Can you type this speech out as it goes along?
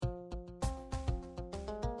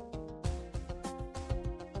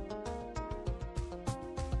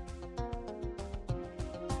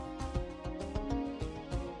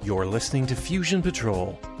You're listening to Fusion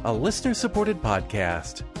Patrol, a listener-supported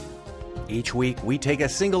podcast. Each week, we take a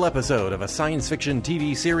single episode of a science fiction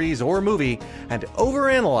TV series or movie and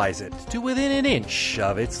overanalyze it to within an inch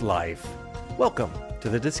of its life. Welcome to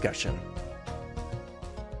the discussion.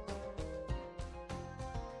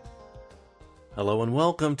 Hello and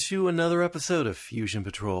welcome to another episode of Fusion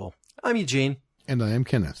Patrol. I'm Eugene. And I am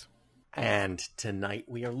Kenneth. And tonight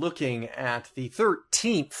we are looking at the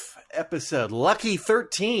 13th episode, Lucky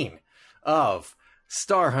 13, of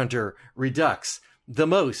Star Hunter Redux, the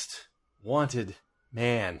most wanted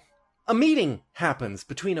man. A meeting happens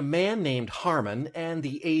between a man named Harmon and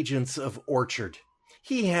the agents of Orchard.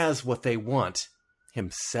 He has what they want,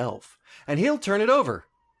 himself, and he'll turn it over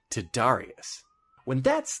to Darius. When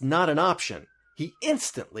that's not an option, he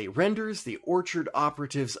instantly renders the Orchard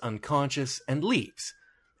operatives unconscious and leaves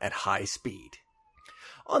at high speed.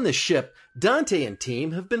 On the ship, Dante and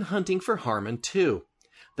team have been hunting for Harmon too.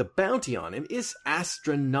 The bounty on him is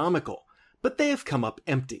astronomical, but they have come up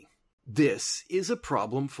empty. This is a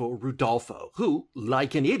problem for Rudolfo, who,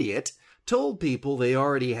 like an idiot, told people they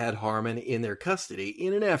already had Harmon in their custody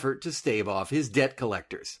in an effort to stave off his debt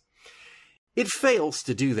collectors. It fails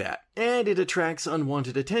to do that, and it attracts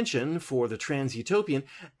unwanted attention for the Trans-Utopian,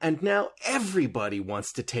 and now everybody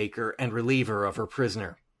wants to take her and relieve her of her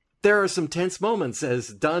prisoner. There are some tense moments as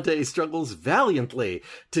Dante struggles valiantly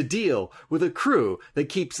to deal with a crew that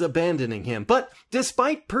keeps abandoning him. But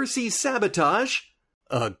despite Percy's sabotage,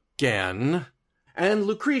 again, and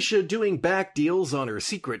Lucretia doing back deals on her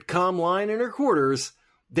secret comm line in her quarters,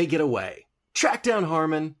 they get away, track down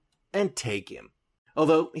Harmon, and take him.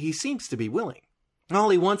 Although he seems to be willing.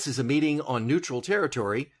 All he wants is a meeting on neutral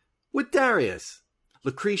territory with Darius.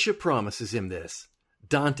 Lucretia promises him this.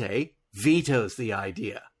 Dante vetoes the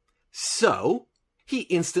idea. So, he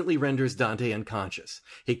instantly renders Dante unconscious.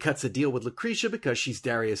 He cuts a deal with Lucretia because she's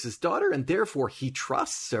Darius's daughter, and therefore he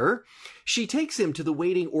trusts her. She takes him to the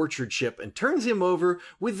waiting Orchard ship and turns him over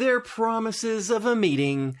with their promises of a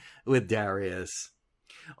meeting with Darius.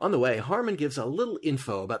 On the way, Harmon gives a little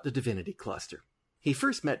info about the Divinity Cluster. He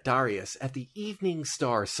first met Darius at the Evening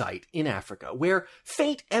Star site in Africa, where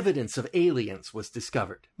faint evidence of aliens was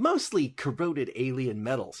discovered, mostly corroded alien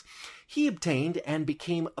metals. He obtained and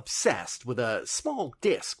became obsessed with a small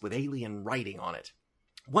disc with alien writing on it.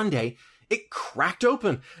 One day, it cracked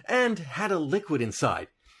open and had a liquid inside.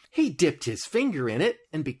 He dipped his finger in it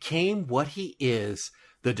and became what he is,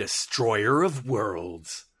 the Destroyer of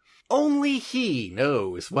Worlds. Only he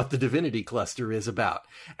knows what the Divinity Cluster is about,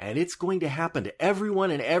 and it's going to happen to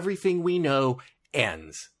everyone, and everything we know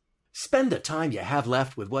ends. Spend the time you have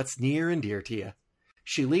left with what's near and dear to you.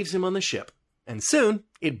 She leaves him on the ship, and soon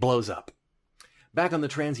it blows up. Back on the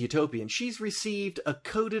Trans-Utopian, she's received a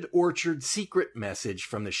coded Orchard secret message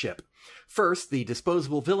from the ship. First, the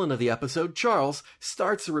disposable villain of the episode, Charles,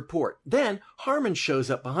 starts a report. Then, Harmon shows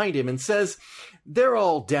up behind him and says they're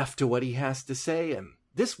all deaf to what he has to say, and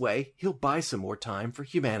this way, he'll buy some more time for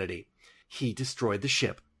humanity. He destroyed the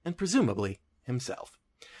ship, and presumably himself.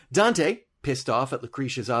 Dante, pissed off at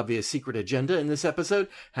Lucretia's obvious secret agenda in this episode,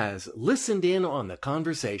 has listened in on the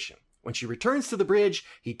conversation. When she returns to the bridge,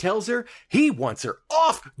 he tells her he wants her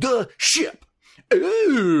off the ship.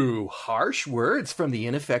 Ooh, harsh words from the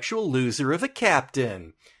ineffectual loser of a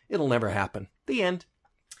captain. It'll never happen. The end.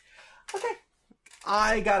 Okay.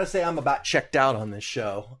 I gotta say I'm about checked out on this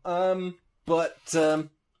show. But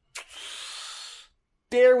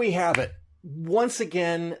there we have it. Once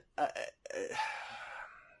again,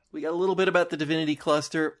 we got a little bit about the Divinity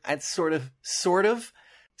Cluster. It's sort of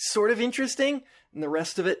interesting. And the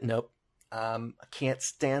rest of it, nope. I can't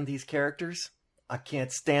stand these characters. I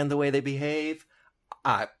can't stand the way they behave.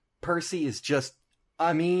 Percy is just,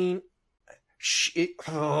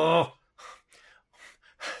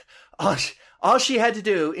 all she had to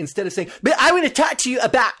do, instead of saying, but I want to talk to you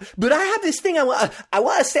about, but I have this thing, I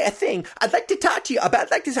want to say a thing. I'd like to talk to you about,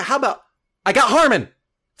 I'd like to say, how about, I got Harmon.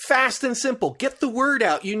 Fast and simple. Get the word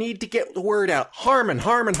out. You need to get the word out. Harmon.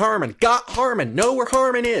 Got Harmon. Know where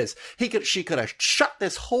Harmon is. She could have shut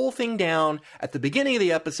this whole thing down at the beginning of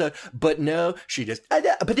the episode, but no, she just,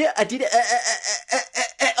 okay,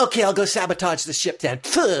 I'll go sabotage the ship then.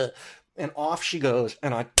 And off she goes,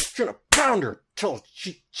 and I'm gonna pound her till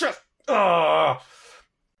she just,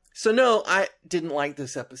 So no, I didn't like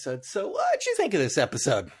this episode. So what'd you think of this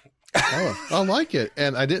episode? I like it.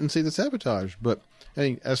 And I didn't see the sabotage, but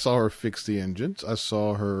I saw her fix the engines. I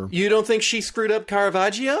saw her. You don't think she screwed up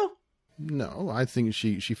Caravaggio? No, I think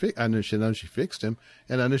I know she fixed him,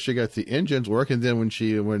 and I know she got the engines working. Then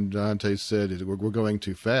when Dante said we're going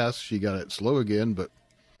too fast, she got it slow again. But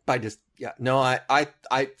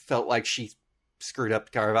I felt like she screwed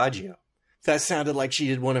up Caravaggio. That sounded like she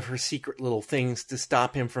did one of her secret little things to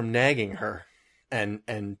stop him from nagging her, and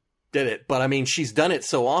did it. But I mean, she's done it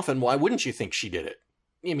so often. Why wouldn't you think she did it?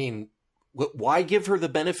 I mean, why give her the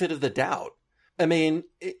benefit of the doubt? I mean,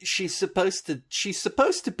 she's supposed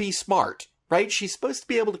to be smart, right? She's supposed to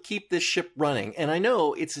be able to keep this ship running. And I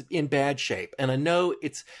know it's in bad shape, and I know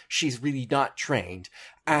she's really not trained.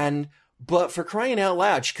 But for crying out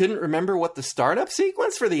loud, she couldn't remember what the startup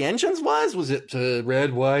sequence for the engines was? Was it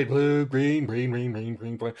red, white, blue, green,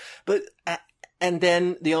 green? But, and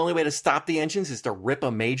then the only way to stop the engines is to rip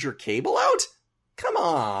a major cable out? Come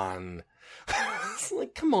on. It's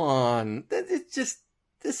like, come on. This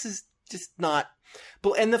is just not.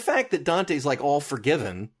 And the fact that Dante's like all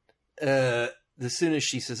forgiven, as soon as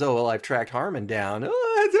she says, oh, well, I've tracked Harmon down.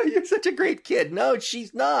 Oh, you're such a great kid. No,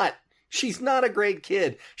 she's not. She's not a great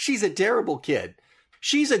kid. She's a terrible kid.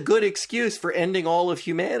 She's a good excuse for ending all of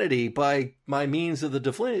humanity by means of the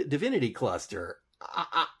divinity cluster.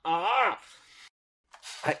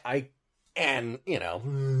 And, you know,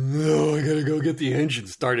 oh, I gotta go get the engine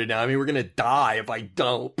started now. I mean, we're gonna die if I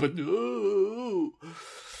don't, but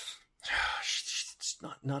she's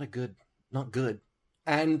not good.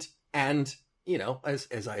 And, you know,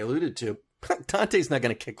 as I alluded to, Dante's not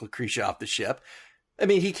gonna kick Lucretia off the ship. I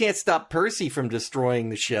mean, he can't stop Percy from destroying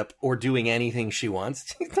the ship or doing anything she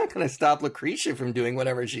wants. He's not going to stop Lucretia from doing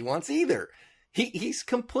whatever she wants either. He's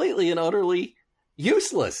completely and utterly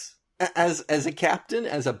useless as a captain,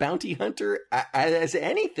 as a bounty hunter, as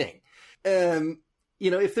anything. You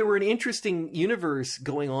know, if there were an interesting universe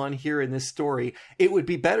going on here in this story, it would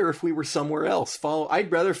be better if we were somewhere else.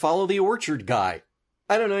 I'd rather follow the orchard guy.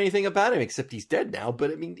 I don't know anything about him except he's dead now, but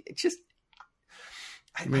I mean, it's just...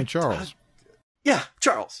 Charles. Yeah,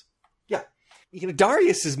 Charles. Yeah. You know,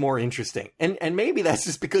 Darius is more interesting. And maybe that's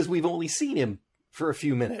just because we've only seen him for a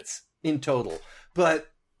few minutes in total.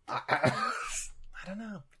 But I don't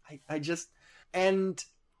know. I just, and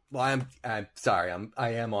well, I'm sorry.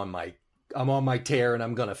 I'm on my tear and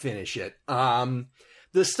I'm going to finish it.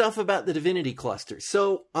 The stuff about the divinity cluster.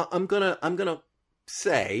 So I'm going to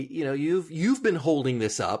say, you know, you've been holding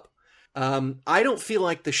this up. I don't feel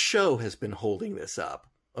like the show has been holding this up.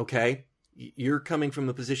 Okay. You're coming from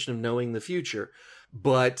the position of knowing the future,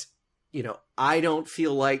 but, you know, I don't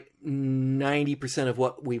feel like 90% of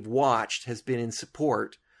what we've watched has been in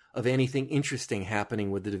support of anything interesting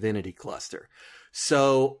happening with the divinity cluster.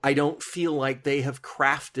 So I don't feel like they have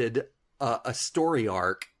crafted a story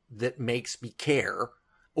arc that makes me care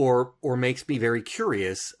or makes me very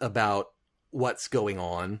curious about what's going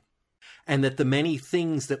on, and that the many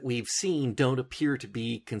things that we've seen don't appear to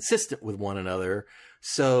be consistent with one another.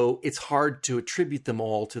 So it's hard to attribute them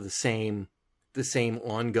all to the same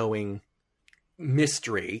ongoing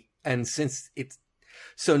mystery. And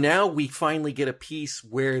so now we finally get a piece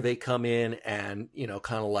where they come in and, you know,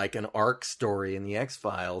 kind of like an arc story in the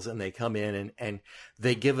X-Files, and they come in and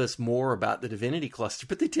they give us more about the divinity cluster,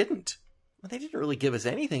 but they didn't. They didn't really give us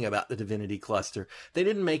anything about the divinity cluster. They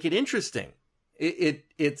didn't make it interesting.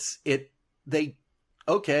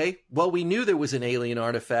 Okay, well, we knew there was an alien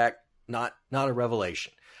artifact, not a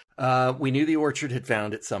revelation. We knew the Orchard had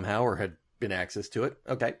found it somehow or had been access to it.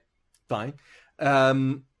 Okay, fine.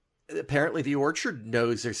 Apparently the Orchard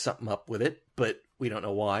knows there's something up with it, but we don't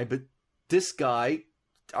know why. But this guy,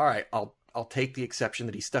 all right, I'll take the exception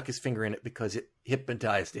that he stuck his finger in it because it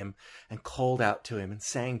hypnotized him and called out to him and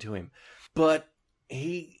sang to him. But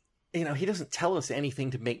he doesn't tell us anything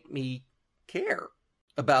to make me care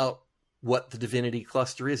about what the divinity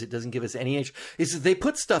cluster is. It doesn't give us any age. It's they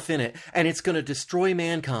put stuff in it and it's going to destroy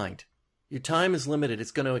mankind. Your time is limited.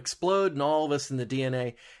 It's going to explode and all of us in the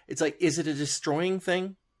DNA. It's like, is it a destroying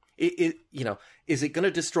thing? Is it going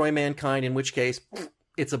to destroy mankind? In which case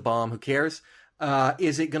it's a bomb. Who cares?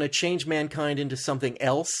 Is it going to change mankind into something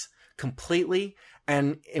else completely?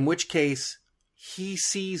 And in which case he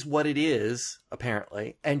sees what it is,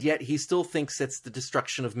 apparently, and yet he still thinks it's the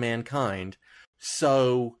destruction of mankind.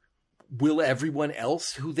 So will everyone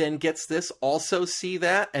else who then gets this also see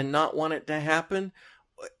that and not want it to happen?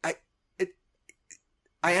 I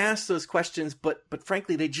asked those questions, but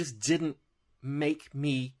frankly, they just didn't make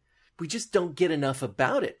me. We just don't get enough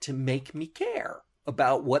about it to make me care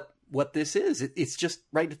about what this is. It's just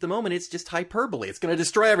right at the moment. It's just hyperbole. It's going to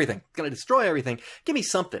destroy everything. It's going to destroy everything. Give me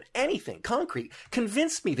something, anything concrete.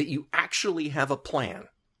 Convince me that you actually have a plan.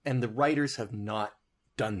 And the writers have not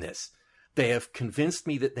done this. They have convinced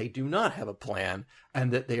me that they do not have a plan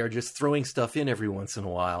and that they are just throwing stuff in every once in a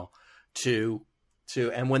while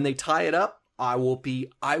and when they tie it up, I will be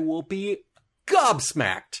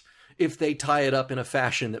gobsmacked if they tie it up in a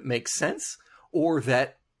fashion that makes sense or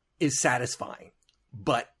that is satisfying.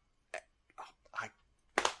 But I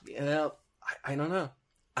don't know.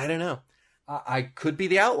 I could be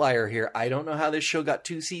the outlier here. I don't know how this show got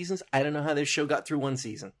 2 seasons. I don't know how this show got through 1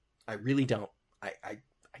 season. I really don't. I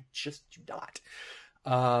just do not.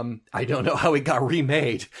 I don't know how it got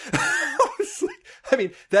remade. I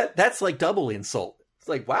mean, that's like double insult. It's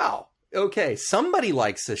like, wow, okay, somebody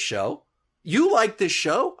likes this show. You like this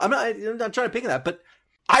show? I'm not trying to pick on that, but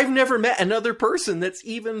I've never met another person that's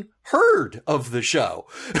even heard of the show,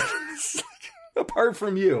 apart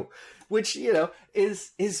from you, which,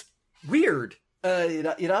 is weird.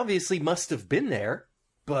 It obviously must have been there,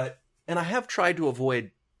 and I have tried to avoid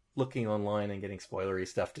looking online and getting spoilery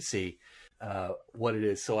stuff to see what it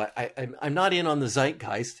is. So I'm not in on the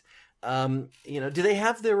zeitgeist. Do they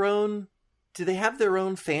have their own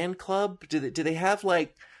fan club? Do they have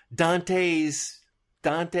like Dante's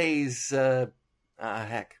Dante hasn't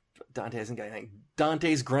got anything.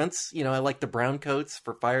 Dante's grunts, I like the brown coats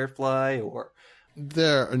for Firefly, or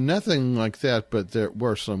there nothing like that, but there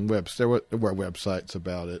were some there were websites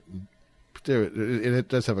about it. It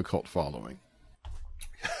does have a cult following.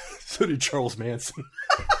 So did Charles Manson.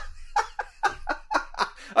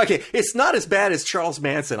 Okay, it's not as bad as Charles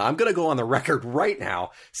Manson. I'm going to go on the record right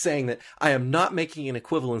now saying that I am not making an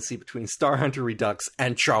equivalency between Star Hunter Redux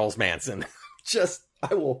and Charles Manson.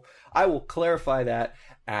 I will clarify that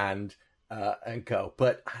and go.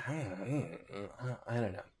 But I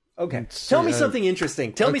don't know. Okay, tell me something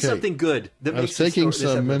interesting. Tell me something good. That I was taking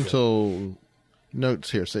some mental notes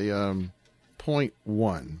here. Say, point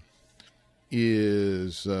 1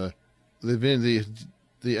 is the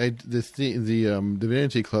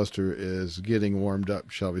Divinity Cluster is getting warmed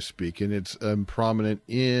up, shall we speak, and it's prominent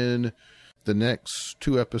in the next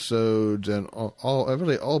 2 episodes and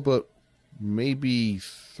all but maybe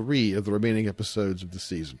 3 of the remaining episodes of the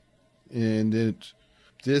season. And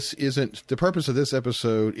the purpose of this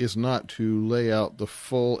episode is not to lay out the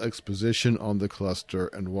full exposition on the cluster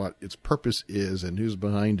and what its purpose is and who's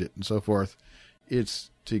behind it and so forth.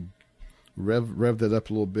 It's to rev that up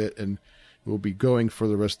a little bit, and we'll be going for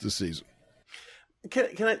the rest of the season.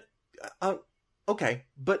 Can I? Okay,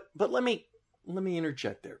 but let me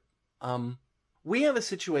interject there. We have a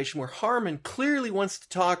situation where Harmon clearly wants to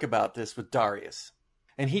talk about this with Darius,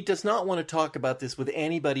 and he does not want to talk about this with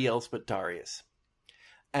anybody else but Darius.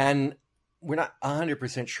 And we're not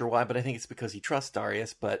 100% sure why, but I think it's because he trusts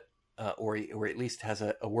Darius, or at least has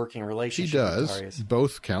a working relationship. He does. With Darius.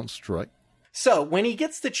 Both counts strike. So when he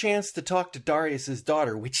gets the chance to talk to Darius's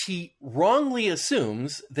daughter, which he wrongly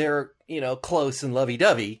assumes they're, close and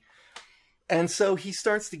lovey-dovey, and so he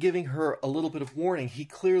starts to giving her a little bit of warning. He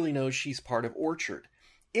clearly knows she's part of Orchard.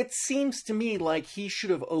 It seems to me like he should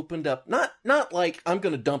have opened up, not like I'm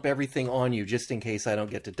going to dump everything on you just in case I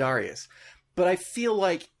don't get to Darius, but I feel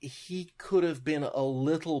like he could have been a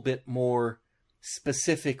little bit more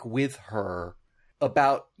specific with her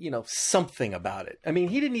about, something about it. I mean,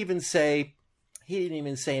 he didn't even say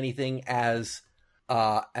anything as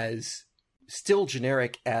still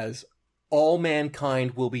generic as all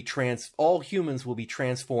mankind will be all humans will be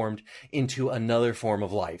transformed into another form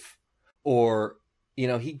of life. Or,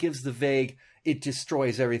 he gives the vague, it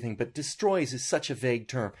destroys everything, but destroys is such a vague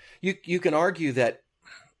term. You can argue that,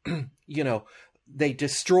 they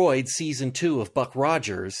destroyed season 2 of Buck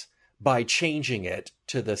Rogers by changing it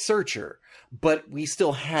to the Searcher, but we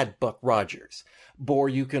still had Buck Rogers. Or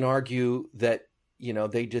you can argue that,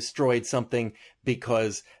 they destroyed something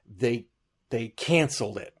because they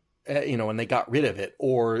canceled it, and they got rid of it,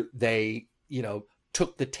 or they,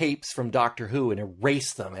 took the tapes from Doctor Who and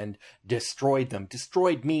erased them and destroyed them.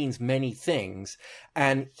 Destroyed means many things.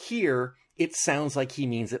 And here it sounds like he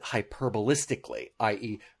means it hyperbolistically,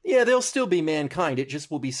 i.e., they'll still be mankind. It just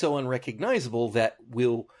will be so unrecognizable that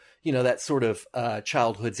we'll, that sort of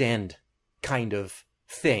childhood's end kind of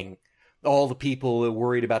thing. All the people who are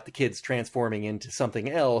worried about the kids transforming into something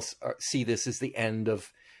else see this as the end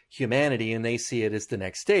of humanity, and they see it as the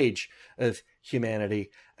next stage of humanity.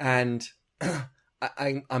 And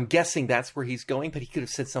I'm guessing that's where he's going, but he could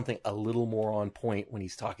have said something a little more on point when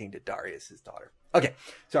he's talking to Darius's daughter. Okay,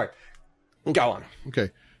 sorry. Go on.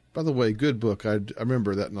 Okay. By the way, good book. I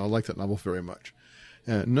remember that, and I like that novel very much.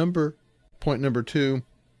 Point number 2,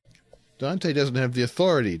 Dante doesn't have the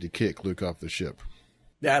authority to kick Luke off the ship.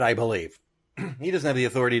 That I believe. He doesn't have the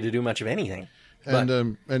authority to do much of anything.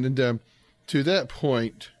 And to that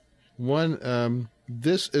point,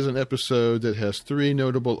 this is an episode that has 3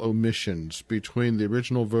 notable omissions between the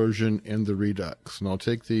original version and the Redux, and I'll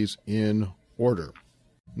take these in order.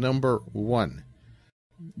 Number 1,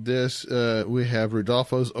 we have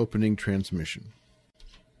Rodolfo's opening transmission.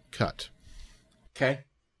 Cut. Okay.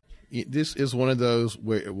 this is one of those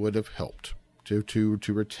where it would have helped to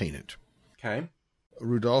retain it. Okay.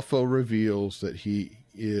 Rudolpho reveals that he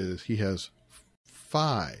is the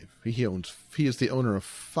owner of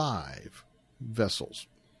 5 vessels.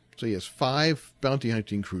 So he has 5 bounty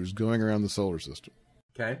hunting crews going around the solar system.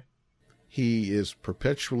 Okay. He is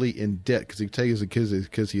perpetually in debt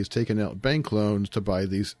because he has taken out bank loans to buy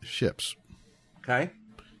these ships. Okay.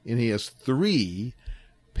 And he has 3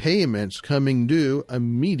 payments coming due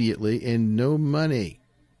immediately and no money.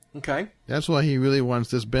 Okay. That's why he really wants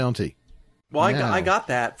this bounty. Well, I got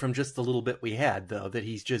that from just the little bit we had, though, that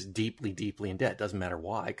he's just deeply, deeply in debt. Doesn't matter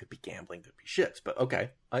why. It could be gambling, could be ships, but okay.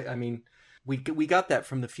 I mean, we got that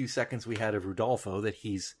from the few seconds we had of Rudolpho, that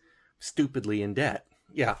he's stupidly in debt.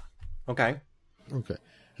 Yeah. Okay. Okay.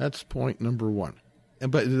 That's point number 1.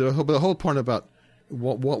 But the whole point about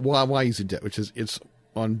why he's in debt, which is it's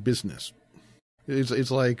on business.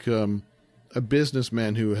 It's like a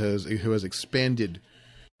businessman who has expanded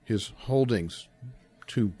his holdings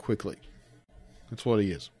too quickly. That's what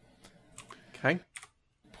he is. Okay.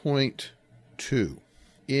 Point 2.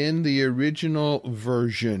 In the original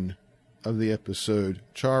version of the episode,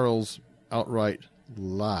 Charles outright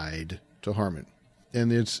lied to Harmon.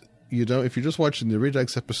 And if you're just watching the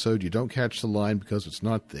Redux episode, you don't catch the line because it's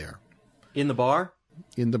not there. In the bar?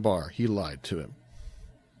 In the bar, he lied to him.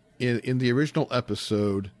 In the original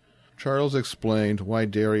episode, Charles explained why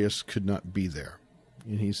Darius could not be there.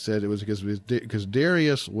 And he said it was because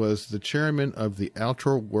Darius was the chairman of the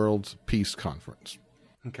Outer Worlds Peace Conference.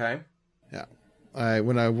 Okay. Yeah.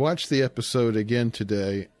 When I watched the episode again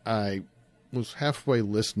today, I was halfway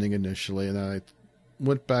listening initially, and I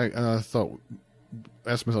went back and I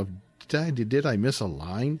asked myself, did I miss a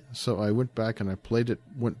line? So I went back and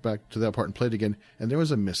went back to that part and played again, and there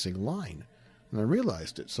was a missing line. And I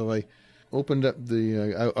realized it. So I opened up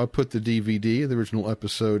I put the DVD, the original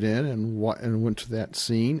episode in, and went to that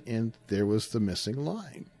scene, and there was the missing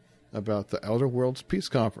line about the Outer Worlds Peace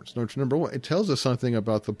Conference. Now, number 1, it tells us something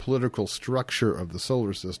about the political structure of the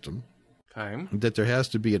solar system. Okay. That there has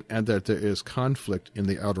to be that there is conflict in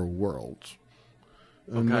the outer worlds.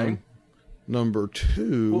 Okay. Number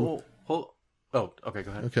 2. Oh, okay,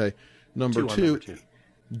 go ahead. Okay. Number 2.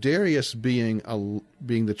 Darius being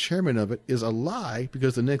the chairman of it is a lie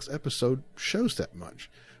because the next episode shows that much.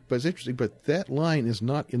 But it's interesting, but that line is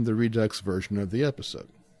not in the Redux version of the episode.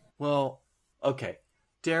 Well, okay.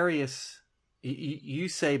 Darius, you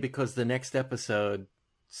say because the next episode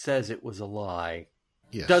says it was a lie.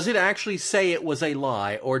 Yes. Does it actually say it was a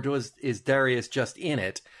lie, or is Darius just in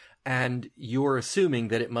it, and you're assuming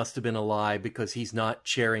that it must have been a lie because he's not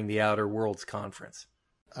chairing the Outer Worlds Conference?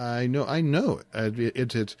 I know.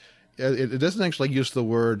 It doesn't actually use the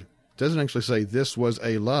word. Doesn't actually say this was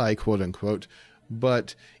a lie, quote unquote,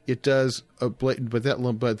 but it does. But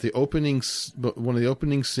the opening, one of the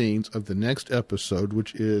opening scenes of the next episode,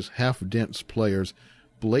 which is Half Dense Players,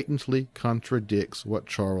 blatantly contradicts what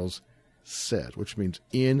Charles said, which means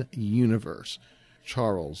in universe,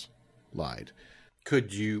 Charles lied.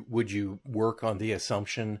 Would you work on the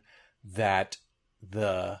assumption that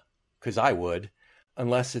because I would,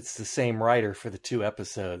 unless it's the same writer for the 2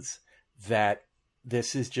 episodes, that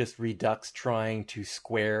this is just Redux trying to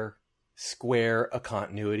square a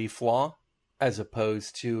continuity flaw as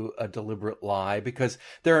opposed to a deliberate lie, because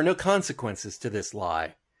there are no consequences to this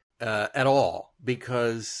lie at all,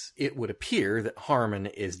 because it would appear that Harmon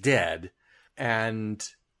is dead and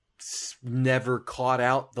never caught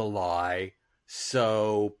out the lie.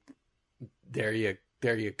 So there you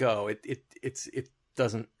go. It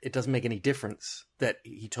doesn't make any difference that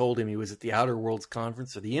he told him he was at the Outer Worlds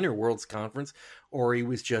Conference or the Inner Worlds Conference, or he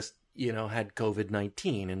was just, had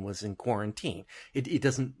COVID-19 and was in quarantine. It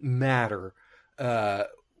doesn't matter. It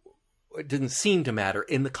didn't seem to matter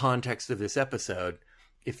in the context of this episode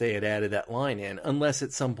if they had added that line in, unless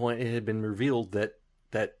at some point it had been revealed that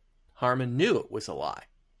Harmon knew it was a lie.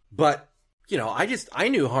 But, I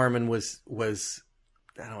knew Harmon was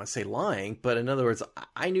I don't want to say lying, but in other words,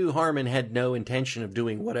 I knew Harmon had no intention of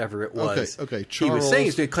doing whatever it was. Okay. He was saying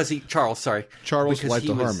it's because Charles lied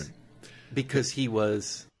to Harmon. Because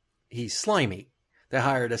he's slimy. They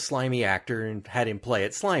hired a slimy actor and had him play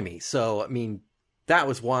it slimy. So, I mean, that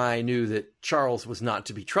was why I knew that Charles was not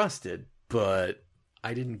to be trusted, but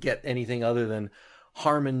I didn't get anything other than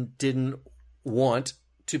Harmon didn't want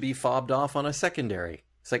to be fobbed off on a secondary.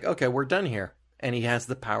 It's like, okay, we're done here. And he has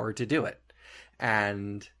the power to do it.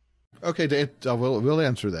 And okay, we'll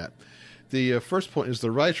answer that. The first point is the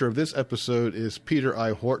writer of this episode is Peter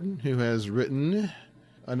I. Horton, who has written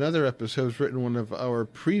another episode, has written one of our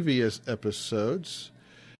previous episodes.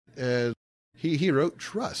 He wrote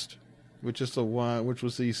Trust. which is the one which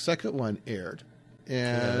was the second one aired,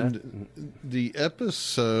 and the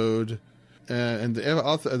episode and the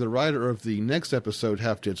author, the writer of the next episode,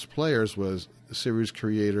 Half Dead's Players, was series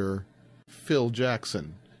creator Phil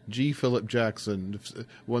Jackson. G. Philip Jackson,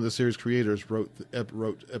 one of the series creators, wrote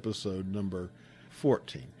episode number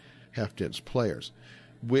 14, Half Dead's Players,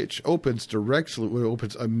 which opens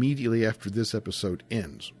immediately after this episode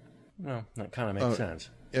ends. Well, that kind of makes sense.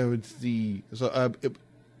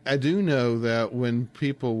 I do know that when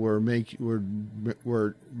people were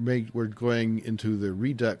going into the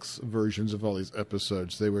Redux versions of all these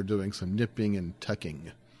episodes, they were doing some nipping and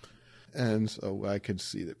tucking, and so I could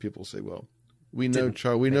see that people say, "Well, we know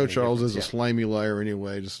Charles is a slimy liar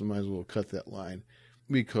anyway. Just might as well cut that line,"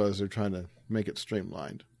 because they're trying to make it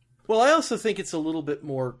streamlined. Well, I also think it's a little bit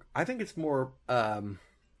more. I think it's more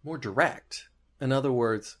direct. In other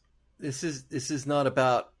words, this is not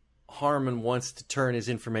about Harmon wants to turn his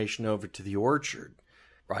information over to the Orchard,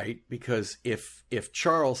 right? Because if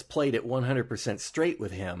Charles played it 100% straight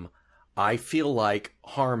with him, I feel like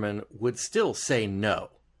Harmon would still say no.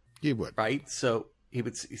 He would, right? So he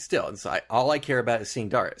would still. And so all I care about is seeing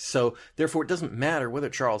Darius. So therefore, it doesn't matter whether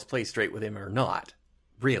Charles plays straight with him or not.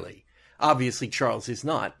 Really, obviously, Charles is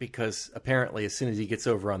not, because apparently, as soon as he gets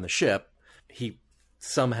over on the ship, he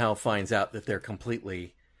somehow finds out that they're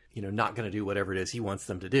completely, not going to do whatever it is he wants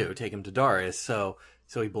them to do, take him to Darius. So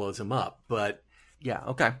he blows him up. But yeah,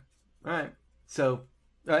 okay, all right. So,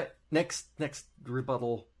 all right, next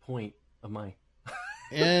rebuttal point of mine.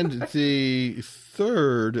 And the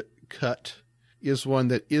third cut is one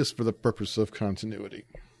that is for the purpose of continuity.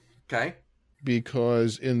 Okay.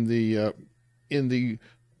 Because in the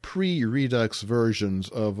pre-Redux versions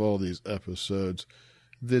of all these episodes,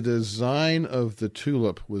 the design of the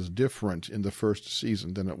tulip was different in the first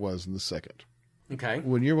season than it was in the second. Okay.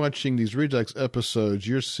 When you're watching these Redux episodes,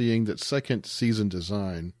 you're seeing that second season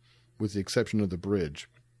design, with the exception of the bridge,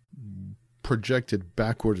 projected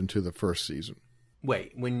backward into the first season.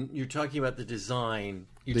 Wait, when you're talking about the design,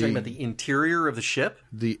 you're talking about the interior of the ship?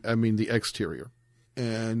 The exterior.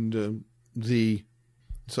 And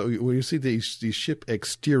so when you see these ship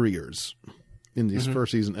exteriors in these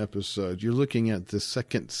first season episodes, you're looking at the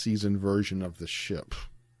second season version of the ship.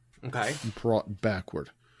 Okay. Brought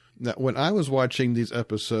backward. Now, when I was watching these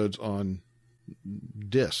episodes on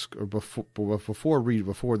disc, or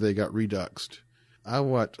before they got reduxed, I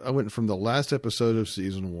went from the last episode of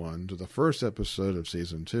season 1 to the first episode of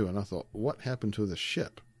season 2, and I thought, what happened to the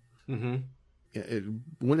ship? Mm-hmm. It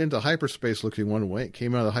went into hyperspace looking one way. It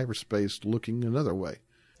came out of hyperspace looking another way.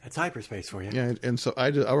 That's hyperspace for you. Yeah, and so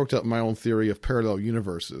I worked out my own theory of parallel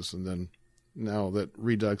universes, and then now that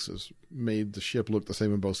Redux has made the ship look the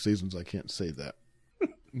same in both seasons, I can't say that.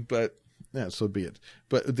 But yeah, so be it.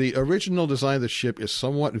 But the original design of the ship is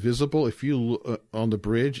somewhat visible if you look on the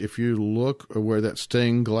bridge. If you look where that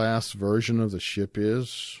stained glass version of the ship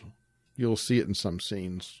is, you'll see it in some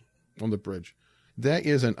scenes on the bridge. That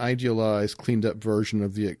is an idealized, cleaned up version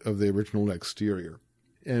of the original exterior.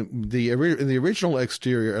 And the original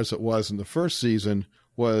exterior, as it was in the first season,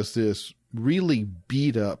 was this really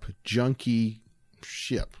beat up, junky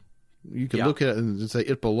ship. You could look at it and say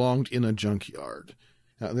it belonged in a junkyard.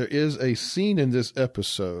 Now, there is a scene in this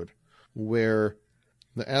episode where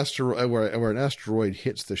an asteroid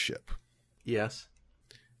hits the ship. Yes.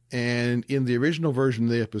 And in the original version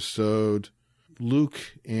of the episode, Luke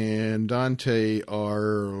and Dante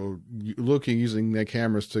are using their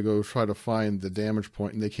cameras to go try to find the damage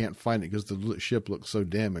point, and they can't find it because the ship looks so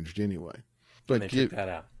damaged anyway. But they took that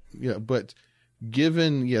out. Yeah, but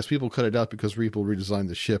people cut it out because people redesigned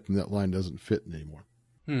the ship, and that line doesn't fit anymore.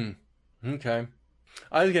 Okay.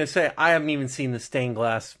 I was going to say, I haven't even seen the stained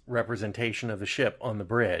glass representation of the ship on the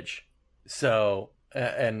bridge. So,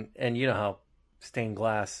 and you know how stained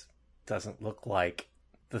glass doesn't look like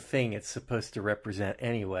the thing it's supposed to represent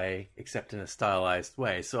anyway, except in a stylized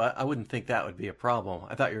way. So I wouldn't think that would be a problem.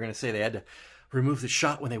 I thought you were going to say they had to remove the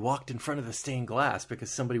shot when they walked in front of the stained glass because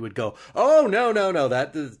somebody would go, "Oh, no,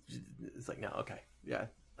 that is..." It's like, no, okay. Yeah,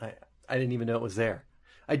 I didn't even know it was there.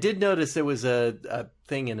 I did notice there was a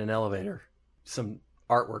thing in an elevator, some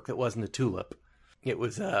artwork that wasn't a tulip. It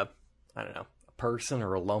was I don't know, a person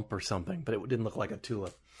or a lump or something, but it didn't look like a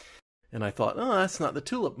tulip. And I thought, oh, that's not the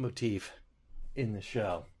tulip motif in the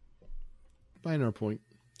show. Minor point.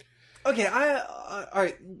 Okay, all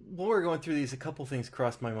right. While we're going through these, a couple things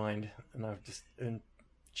crossed my mind, and I've just been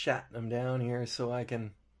chatting them down here so I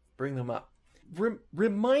can bring them up.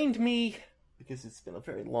 Remind me, because it's been a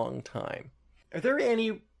very long time, are there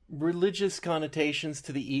any religious connotations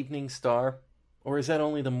to the evening star, or is that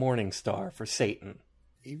only the morning star for Satan?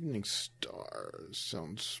 Evening star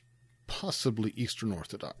sounds possibly Eastern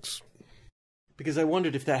Orthodox. Because I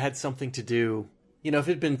wondered if that had something to do, if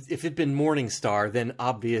it'd been Morning Star, then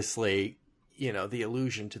obviously, the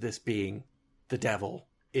allusion to this being the devil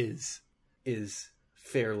is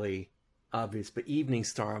fairly obvious. But Evening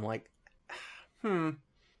Star, I'm like,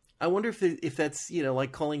 I wonder if that's,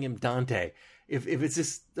 like calling him Dante, if it's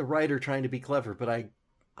just the writer trying to be clever, but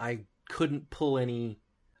I couldn't pull any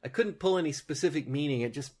specific meaning.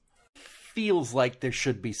 It just feels like there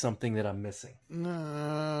should be something that I'm missing.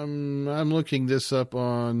 I'm looking this up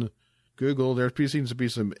on Google. There seems to be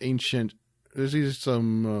some ancient, there's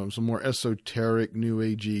some more esoteric, new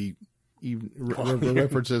agey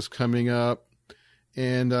references coming up.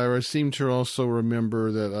 And I seem to also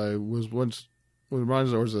remember that I was once, there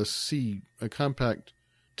was a compact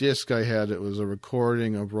disc I had. It was a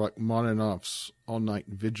recording of Rachmaninoff's All Night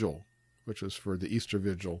Vigil, which was for the Easter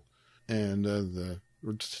Vigil. And the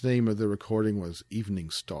name of the recording was Evening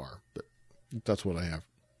Star, but that's what I have.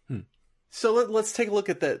 So let's take a look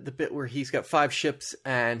at the bit where he's got 5 ships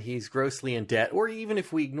and he's grossly in debt, or even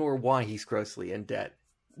if we ignore why he's grossly in debt.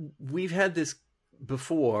 We've had this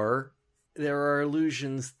before. There are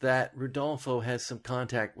allusions that Rodolfo has some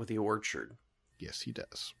contact with the Orchard. Yes, he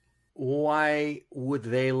does. Why would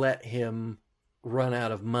they let him run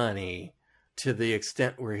out of money to the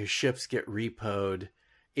extent where his ships get repoed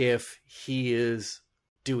if he is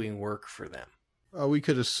doing work for them? We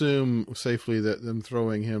could assume safely that them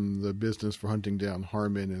throwing him the business for hunting down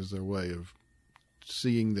Harmon is their way of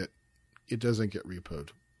seeing that it doesn't get repoed.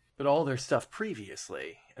 But all their stuff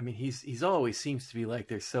previously, I mean, he's always seems to be like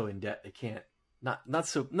they're so in debt they can't. Not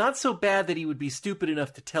so bad that he would be stupid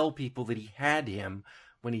enough to tell people that he had him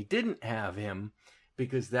when he didn't have him,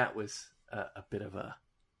 because that was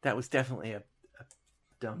definitely a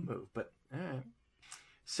dumb move. But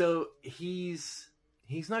so he's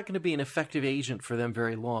not going to be an effective agent for them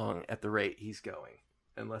very long at the rate he's going,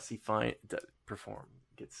 unless he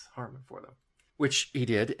gets Harmon for them, which he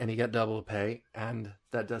did, and he got double the pay, and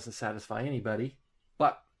that doesn't satisfy anybody.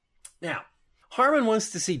 But now Harmon wants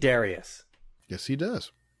to see Darius. Yes, he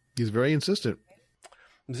does. He's very insistent.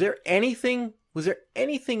 Was there anything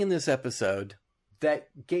in this episode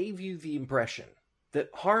that gave you the impression that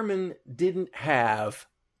Harmon didn't have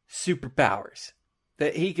superpowers?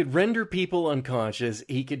 That he could render people unconscious,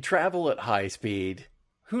 he could travel at high speed.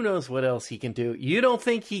 Who knows what else he can do? You don't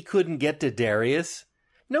think he couldn't get to Darius?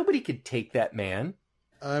 Nobody could take that man.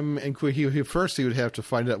 And first he would have to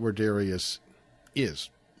find out where Darius is,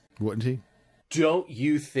 wouldn't he? Don't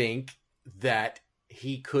you think that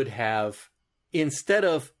he could have, instead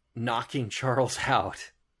of knocking Charles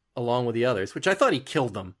out along with the others, which I thought he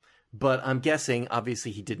killed them, but I'm guessing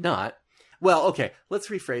obviously he did not. Well, okay, let's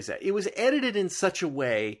rephrase that. It was edited in such a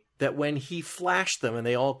way that when he flashed them and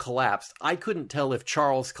they all collapsed, I couldn't tell if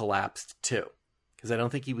Charles collapsed too, because I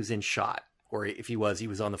don't think he was in shot. Or if he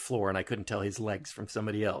was on the floor and I couldn't tell his legs from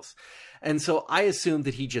somebody else. And so I assumed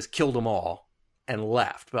that he just killed them all and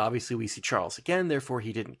left. But obviously we see Charles again, therefore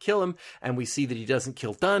he didn't kill him. And we see that he doesn't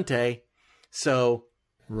kill Dante. So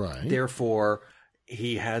therefore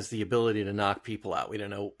he has the ability to knock people out. We don't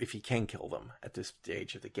know if he can kill them at this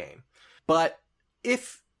stage of the game. But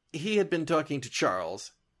if he had been talking to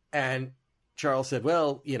Charles and Charles said,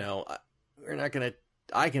 well,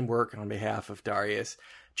 I can work on behalf of Darius,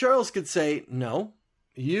 Charles could say, no,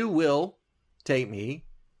 you will take me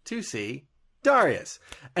to see Darius,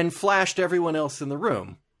 and flashed everyone else in the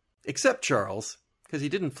room, except Charles, because he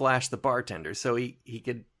didn't flash the bartender, so he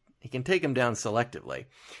can take him down selectively.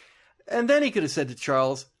 And then he could have said to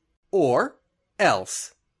Charles, or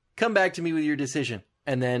else, come back to me with your decision,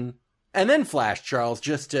 and then flash Charles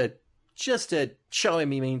just to show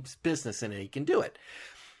him he means business and he can do it.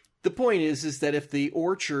 The point is that if the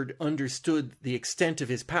Orchard understood the extent of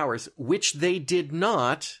his powers, which they did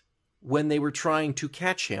not when they were trying to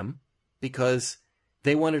catch him, because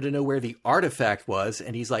they wanted to know where the artifact was,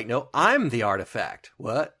 and he's like, no, I'm the artifact.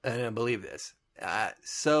 What? I don't believe this.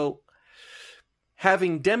 So,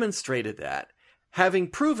 having demonstrated that, having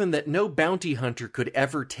proven that no bounty hunter could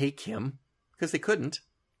ever take him, because they couldn't,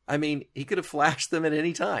 I mean, he could have flashed them at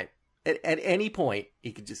any time. At any point,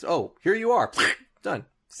 he could just, oh, here you are. Done.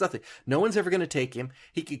 It's nothing. No one's ever going to take him.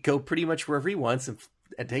 He could go pretty much wherever he wants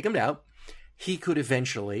and take him down. He could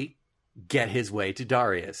eventually get his way to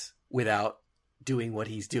Darius without doing what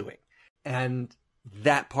he's doing. And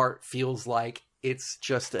that part feels like it's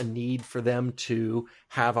just a need for them to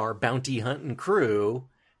have our bounty hunting crew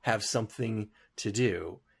have something to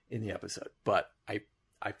do in the episode. But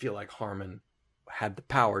I feel like Harmon had the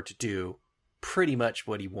power to do pretty much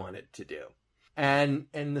what he wanted to do. And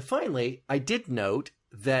finally, I did note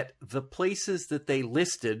that the places that they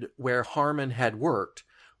listed where Harmon had worked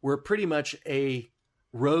were pretty much a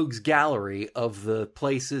rogues gallery of the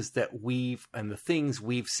places that and the things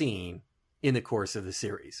we've seen in the course of the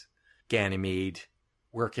series. Ganymede,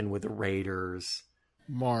 working with the Raiders.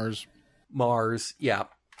 Mars. Yeah.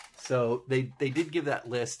 So they did give that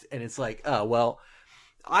list, and it's like, oh, well,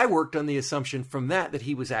 I worked on the assumption from that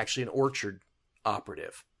he was actually an Orchard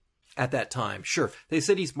operative at that time. Sure, they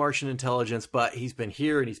said he's Martian intelligence, but he's been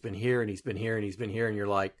here, and he's been here, and he's been here, and he's been here, and you're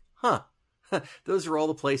like, huh, those are all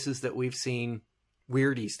the places that we've seen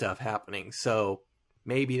weirdy stuff happening. So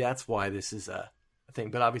maybe that's why this is a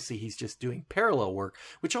thing. But obviously he's just doing parallel work,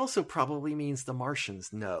 which also probably means the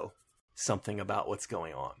Martians know something about what's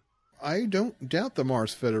going on. I don't doubt the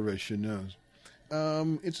Mars Federation knows.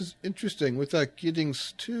 It's just interesting. Without getting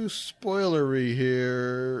too spoilery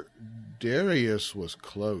here, Darius was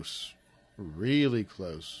close. Really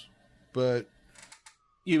close. But...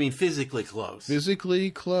 You mean physically close?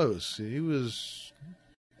 Physically close. He was...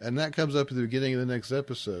 And that comes up at the beginning of the next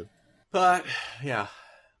episode. But, yeah.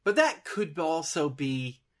 But that could also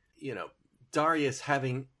be, Darius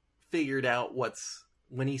having figured out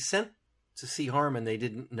when he sent to see Harmon, they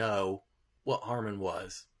didn't know what Harmon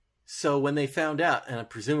was. So when they found out, and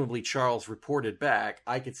presumably Charles reported back,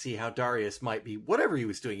 I could see how Darius might be, whatever he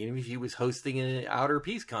was doing, even if he was hosting an outer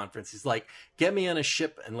peace conference, he's like, get me on a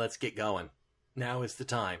ship and let's get going. Now is the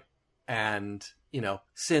time. And,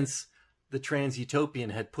 since the Trans-Utopian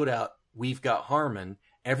had put out, we've got Harmon,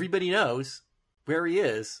 everybody knows where he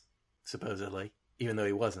is, supposedly, even though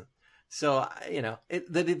he wasn't. So,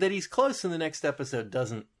 that he's close in the next episode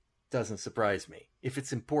doesn't surprise me, if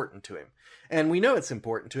it's important to him. And we know it's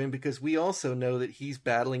important to him because we also know that he's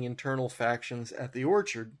battling internal factions at the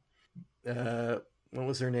Orchard. What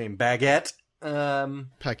was her name? Baguette?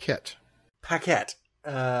 Paquette.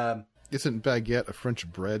 Isn't baguette a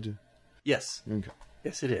French bread? Yes. Okay.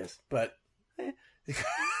 Yes, it is. But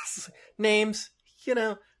names,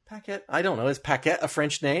 Paquette. I don't know. Is Paquette a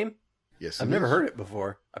French name? Yes, I've never heard it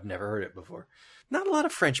before. Not a lot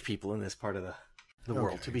of French people in this part of the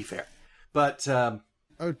world, Okay. to be fair. But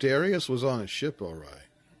Darius was on a ship, all right.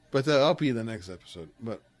 But that'll be the next episode.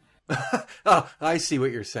 But oh, I see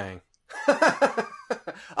what you're saying.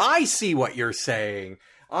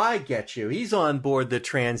 I get you. He's on board the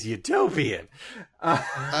Trans-Utopian.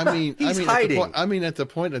 He's hiding. At the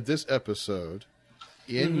point of this episode,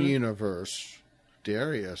 in universe,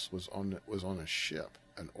 Darius was on a ship,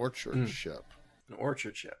 an Orchard ship. An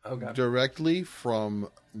Orchard ship. Oh, God. Directly from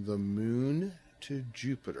the moon to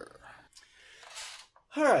Jupiter.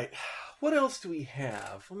 All right. What else do we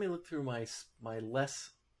have? Let me look through my less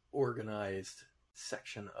organized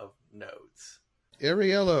section of notes.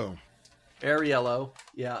 Ariello,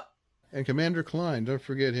 yeah. and Commander Klein. Don't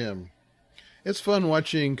forget him. It's fun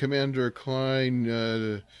watching Commander Klein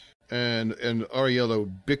and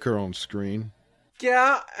Ariello bicker on screen.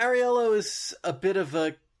 Yeah, Ariello is a bit of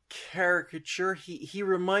a caricature. He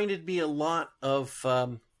reminded me a lot of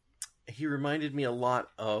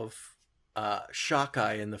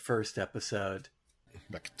Shockeye in the first episode.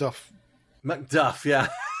 Macduff, yeah.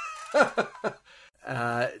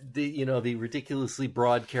 The ridiculously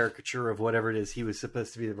broad caricature of whatever it is he was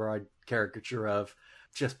supposed to be the broad caricature of,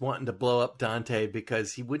 just wanting to blow up Dante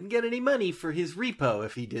because he wouldn't get any money for his repo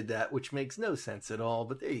if he did that, which makes no sense at all.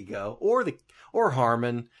 But there you go. Or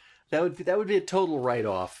Harmon, that would be a total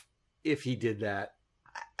write-off if he did that.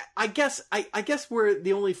 I guess where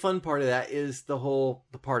the only fun part of that is the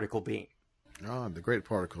particle beam. Oh, the great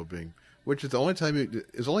particle beam, which is the only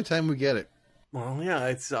time we get it. Well, yeah,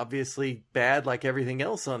 it's obviously bad like everything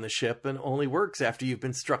else on the ship and only works after you've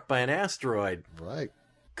been struck by an asteroid. Right.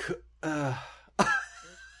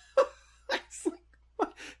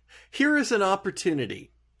 Here is an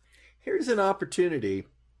opportunity. Here's an opportunity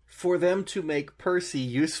for them to make Percy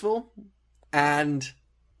useful and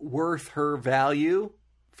worth her value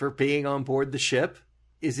for being on board the ship,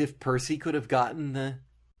 is if Percy could have gotten the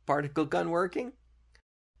particle gun working.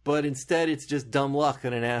 But instead, it's just dumb luck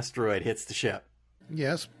and an asteroid hits the ship.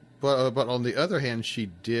 Yes, but on the other hand, she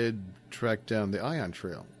did track down the ion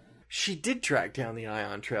trail. She did track down the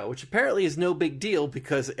ion trail, which apparently is no big deal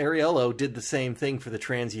because Ariello did the same thing for the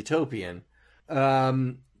Trans-Utopian.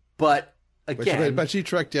 But again... But she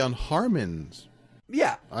tracked down Harmon's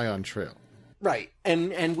yeah, ion trail. Right.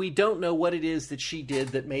 And we don't know what it is that she did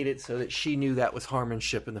that made it so that she knew that was Harmon's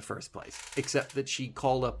ship in the first place, except that she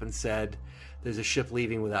called up and said, there's a ship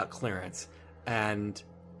leaving without clearance. And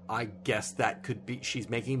I guess that could be, she's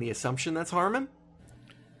making the assumption that's Harmon.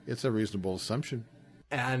 It's a reasonable assumption.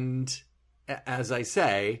 And as I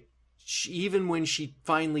say, even when she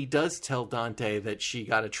finally does tell Dante that she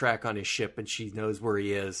got a track on his ship and she knows where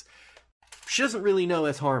he is, she doesn't really know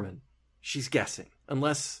it's Harmon. She's guessing.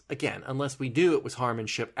 Unless we knew it was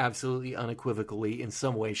Harmon's ship absolutely unequivocally in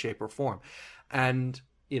some way, shape, or form. And,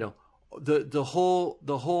 the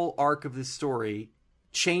whole arc of this story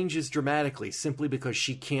changes dramatically simply because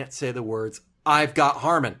she can't say the words, "I've got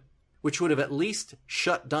Harmon," which would have at least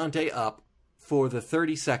shut Dante up for the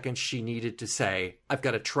 30 seconds she needed to say, "I've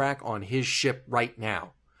got a track on his ship right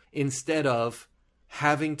now," instead of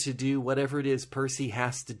having to do whatever it is Percy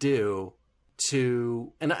has to do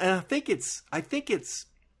to, and I think it's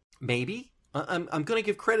maybe, I'm going to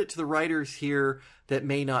give credit to the writers here that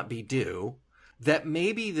may not be due, that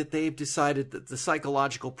maybe that they've decided that the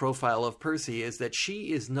psychological profile of Percy is that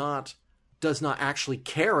she does not actually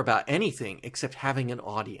care about anything except having an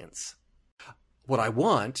audience. What I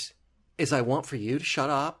want for you to shut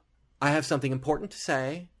up. I have something important to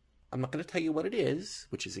say. I'm not going to tell you what it is,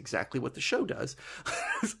 which is exactly what the show does.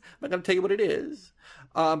 I'm not going to tell you what it is.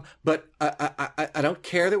 But I don't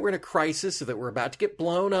care that we're in a crisis or that we're about to get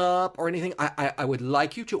blown up or anything. I would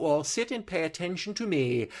like you to all sit and pay attention to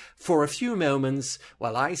me for a few moments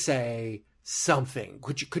while I say something.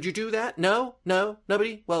 Could you do that? No,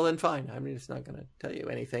 nobody? Well, then fine. I'm just not going to tell you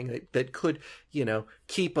anything that could,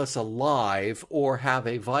 keep us alive or have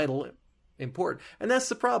a vital important. And that's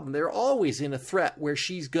the problem. They're always in a threat where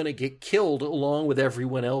she's going to get killed along with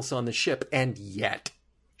everyone else on the ship, and yet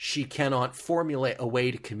she cannot formulate a way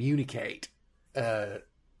to communicate.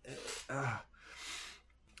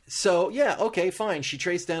 So, yeah, okay, fine. She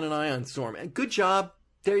traced down an ion storm. And good job.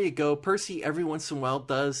 There you go. Percy every once in a while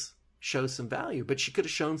does show some value, but she could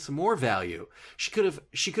have shown some more value. She could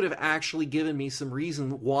have actually given me some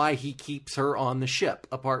reason why he keeps her on the ship,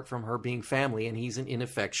 apart from her being family, and he's an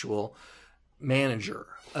ineffectual manager.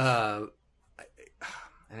 I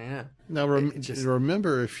don't know. Now,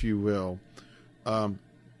 remember, if you will,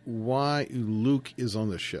 why Luke is on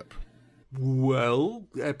the ship. Well,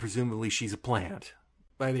 presumably she's a plant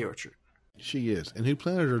by the Orchard. She is. And who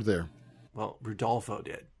planted her there? Well, Rodolfo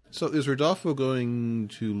did. So is Rodolfo going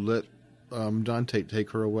to let Dante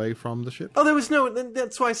take her away from the ship? Oh, there was no...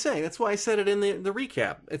 That's why I say. That's why I said it in the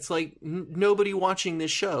recap. It's like nobody watching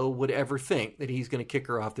this show would ever think that he's going to kick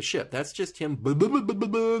her off the ship. That's just him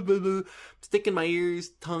sticking my ears,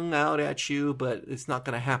 tongue out at you, but it's not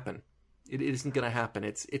going to happen. It isn't going to happen.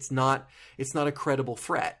 It's not a credible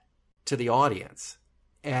threat to the audience.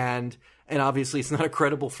 And obviously it's not a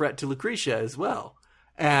credible threat to Lucretia as well.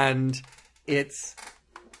 And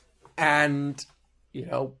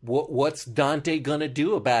what's Dante gonna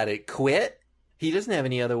do about it? Quit? He doesn't have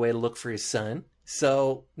any other way to look for his son.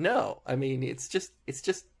 So no, I mean, it's just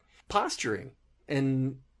posturing,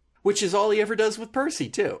 and which is all he ever does with Percy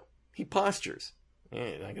too. He postures.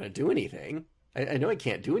 I'm not gonna do anything. I know I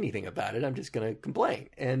can't do anything about it. I'm just gonna complain.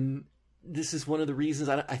 And this is one of the reasons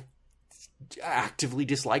I actively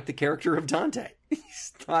dislike the character of Dante.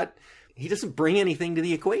 He doesn't bring anything to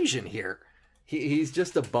the equation here. He's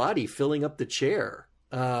just a body filling up the chair.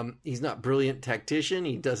 He's not a brilliant tactician.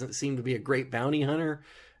 He doesn't seem to be a great bounty hunter.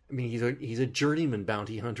 I mean, he's a journeyman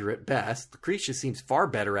bounty hunter at best. Lucretia seems far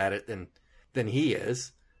better at it than he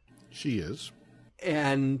is. She is.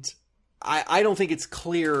 And I don't think it's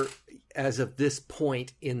clear as of this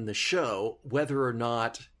point in the show whether or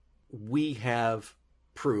not we have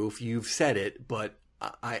proof. You've said it, but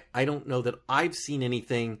I don't know that I've seen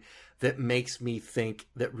anything that makes me think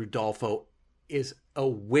that Rodolfo is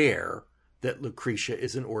aware that Lucretia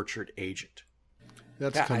is an Orchard agent.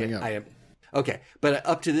 That's coming up. Okay, but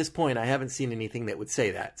up to this point, I haven't seen anything that would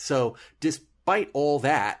say that. So despite all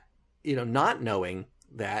that, not knowing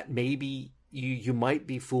that, maybe you might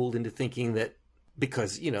be fooled into thinking that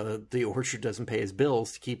because, the Orchard doesn't pay his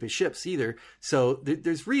bills to keep his ships either. So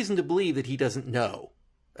there's reason to believe that he doesn't know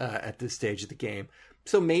at this stage of the game.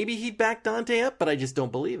 So maybe he'd back Dante up, but I just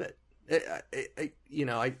don't believe it. I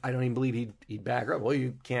don't even believe he'd back her up. Well,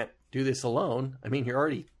 you can't do this alone. I mean, you're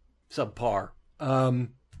already subpar.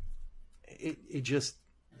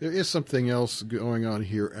 There is something else going on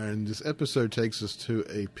here, and this episode takes us to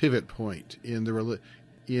a pivot point in the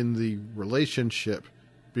relationship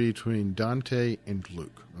between Dante and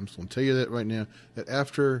Luke. I'm just going to tell you that right now, that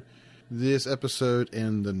after this episode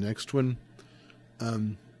and the next one,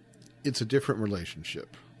 it's a different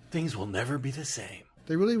relationship. Things will never be the same.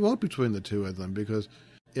 They really won't between the two of them, because,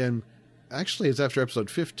 and actually it's after episode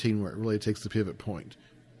 15 where it really takes the pivot point.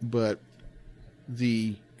 But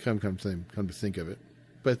come to think of it.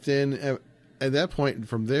 But then at that point,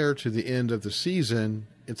 from there to the end of the season,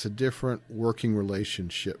 it's a different working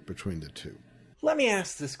relationship between the two. Let me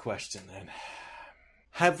ask this question then.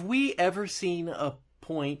 Have we ever seen a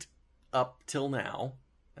point up till now,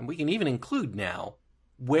 and we can even include now,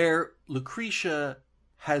 where Lucretia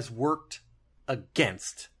has worked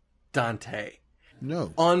against Dante?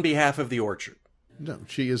 No. On behalf of the Orchard? No,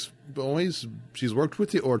 she's worked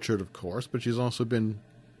with the Orchard, of course, but she's also been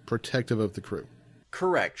protective of the crew.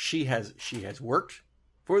 Correct. She has worked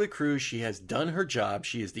for the crew. She has done her job.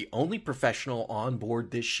 She is the only professional on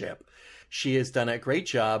board this ship. She has done a great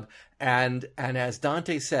job. And as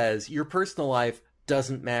Dante says, your personal life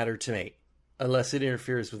doesn't matter to me unless it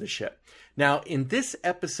interferes with the ship. Now, in this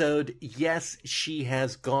episode, yes, she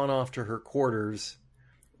has gone off to her quarters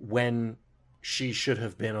when she should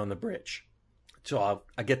have been on the bridge. So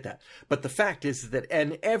I get that. But the fact is that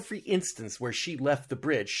in every instance where she left the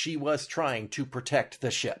bridge, she was trying to protect the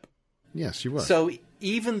ship. Yes, she was. So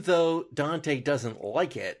even though Dante doesn't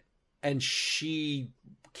like it, and she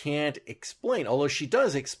can't explain, although she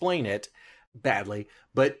does explain it badly,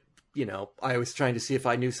 but, you know, I was trying to see if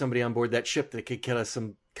I knew somebody on board that ship that could cut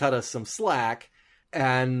us some slack.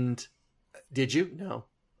 And did you? No.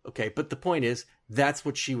 Okay, but the point is, that's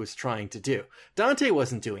what she was trying to do. Dante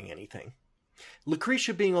wasn't doing anything.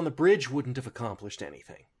 Lucretia being on the bridge wouldn't have accomplished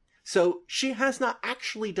anything. So she has not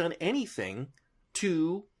actually done anything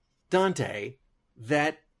to Dante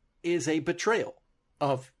that is a betrayal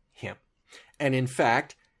of him. And in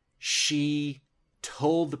fact, she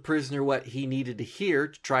told the prisoner what he needed to hear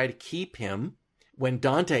to try to keep him when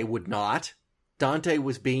Dante would not. Dante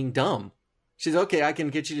was being dumb. She's, okay, I can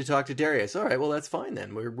get you to talk to Darius. All right, well, that's fine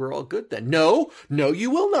then. We're all good then. No,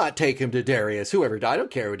 you will not take him to Darius. Whoever died, I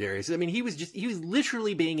don't care who Darius is. I mean, he was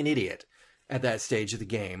literally being an idiot at that stage of the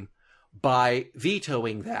game by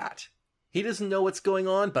vetoing that. He doesn't know what's going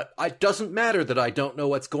on, but it doesn't matter that I don't know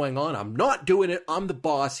what's going on. I'm not doing it. I'm the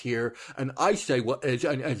boss here, and I say what is.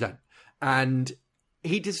 And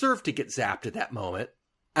he deserved to get zapped at that moment.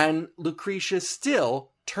 And Lucretia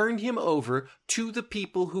still turned him over to the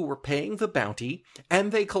people who were paying the bounty,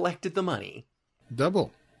 and they collected the money.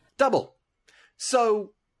 Double.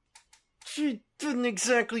 So she didn't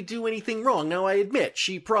exactly do anything wrong. Now, I admit,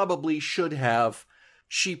 she probably should have,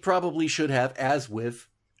 as with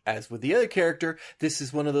the other character, this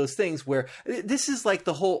is one of those things where this is like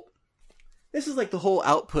the whole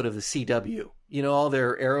output of the CW. You know, all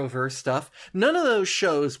their Arrowverse stuff. None of those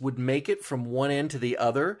shows would make it from one end to the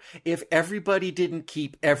other if everybody didn't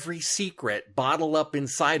keep every secret bottled up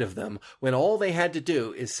inside of them, when all they had to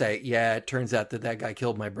do is say, yeah, it turns out that guy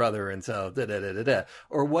killed my brother, and so da-da-da-da-da,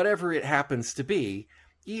 or whatever it happens to be,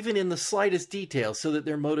 even in the slightest detail, so that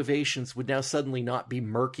their motivations would now suddenly not be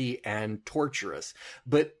murky and torturous.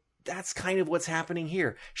 But that's kind of what's happening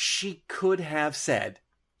here. She could have said,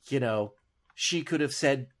 she could have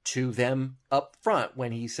said to them up front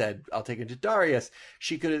when he said, I'll take him to Darius.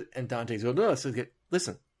 She could have, and Dante's going, no, so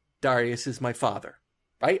listen, Darius is my father,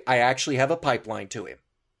 right? I actually have a pipeline to him.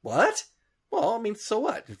 What? Well, I mean, so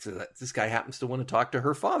what? This guy happens to want to talk to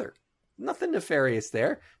her father. Nothing nefarious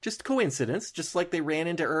there. Just coincidence, just like they ran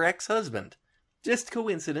into her ex-husband. Just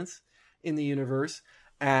coincidence in the universe.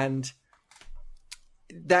 And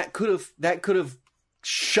that could have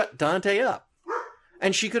shut Dante up.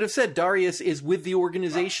 And she could have said, Darius is with the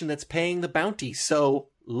organization that's paying the bounty, so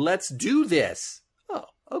let's do this. Oh,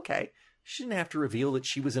 okay. She didn't have to reveal that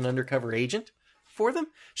she was an undercover agent for them.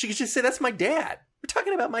 She could just say, that's my dad. We're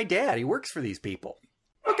talking about my dad. He works for these people.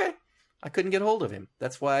 Okay. I couldn't get hold of him.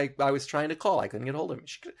 That's why I was trying to call. I couldn't get hold of him.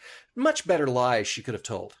 Much better lies she could have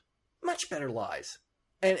told. Much better lies.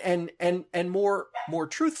 And more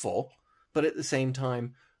truthful, but at the same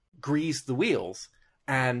time, grease the wheels.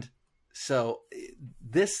 And so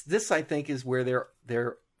this I think is where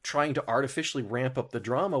they're trying to artificially ramp up the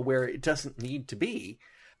drama where it doesn't need to be,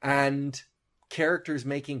 and characters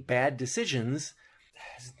making bad decisions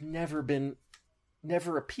has never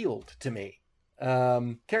appealed to me.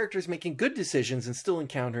 Characters making good decisions and still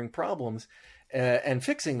encountering problems and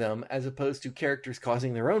fixing them, as opposed to characters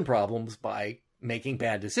causing their own problems by making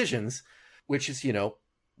bad decisions, which is,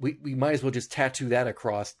 we might as well just tattoo that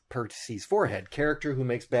across Percy's forehead. Character who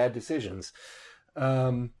makes bad decisions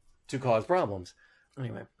to cause problems.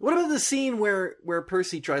 Anyway, what about the scene where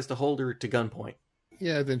Percy tries to hold her to gunpoint?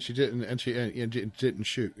 Yeah, then she didn't, and she didn't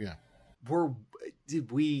shoot. Yeah.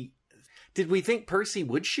 Did we think Percy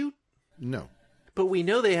would shoot? No. But we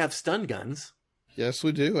know they have stun guns. Yes,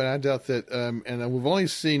 we do, and I doubt that. And I've only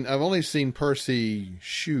seen Percy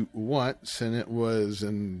shoot once, and it was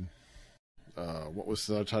in. What was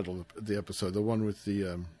the title of the episode? The one with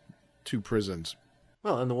the two prisons.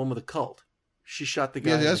 Well, and the one with the cult. She shot the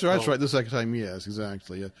guy. Yeah, that's right. That's right. The second time, yes,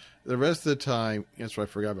 exactly. Yeah. The rest of the time, that's right. I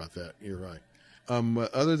forgot about that. You're right.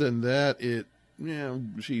 Other than that, Yeah,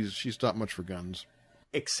 she's not much for guns.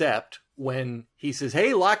 Except when he says,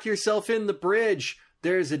 hey, lock yourself in the bridge.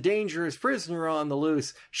 There's a dangerous prisoner on the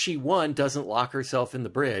loose. She, one, doesn't lock herself in the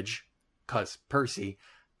bridge, because Percy.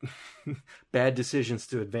 Bad decisions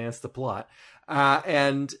to advance the plot.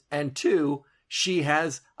 And two, she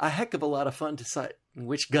has a heck of a lot of fun deciding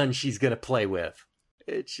which gun she's going to play with,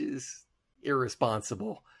 which is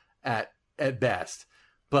irresponsible at best.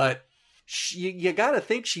 But you got to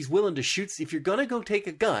think she's willing to shoot. If you're going to go take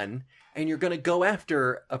a gun and you're going to go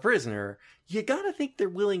after a prisoner, you got to think they're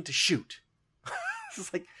willing to shoot.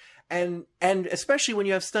 It's like, and especially when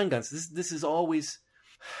you have stun guns. This is always,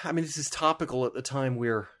 I mean, this is topical at the time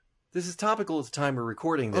we're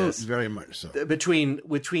recording this. Oh, very much so. Between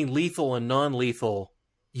lethal and non-lethal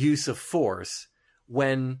use of force,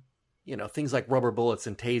 when, you know, things like rubber bullets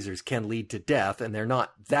and tasers can lead to death, and they're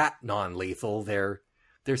not that non-lethal. They're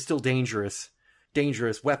still dangerous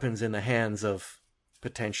weapons in the hands of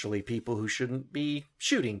potentially people who shouldn't be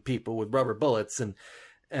shooting people with rubber bullets.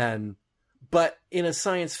 But in a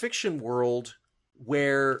science fiction world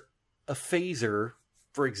where a phaser,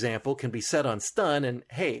 for example, can be set on stun, and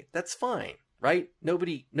hey, that's fine, right?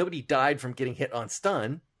 Nobody died from getting hit on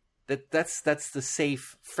stun. That's the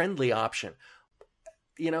safe, friendly option.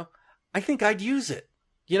 You know, I think I'd use it.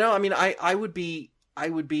 You know, I mean, I would be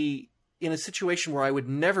in a situation where I would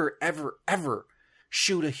never, ever, ever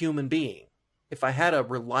shoot a human being. If I had a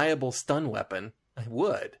reliable stun weapon, I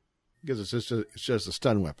would. Because it's just a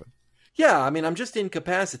stun weapon. Yeah, I mean, I'm just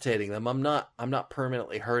incapacitating them. I'm not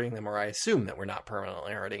permanently hurting them, or I assume that we're not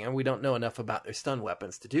permanently hurting them. We don't know enough about their stun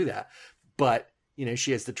weapons to do that. But, you know,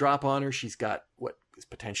 she has the drop on her. She's got what is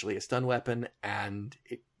potentially a stun weapon, and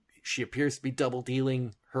she appears to be double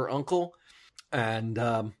dealing her uncle. And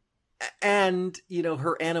you know,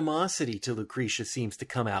 her animosity to Lucretia seems to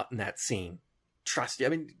come out in that scene. Trust you. I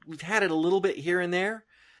mean, we've had it a little bit here and there,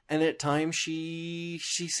 and at times she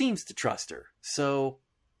seems to trust her. So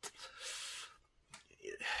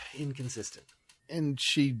inconsistent. And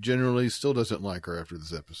she generally still doesn't like her after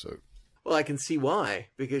this episode. Well, I can see why,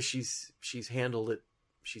 because she's handled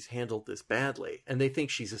this badly, and they think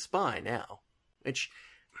she's a spy now. Which,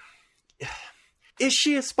 is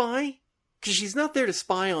she a spy? Because she's not there to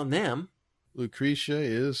spy on them. Lucretia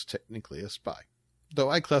is technically a spy, though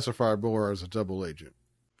I classify her more as a double agent.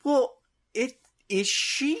 Well, is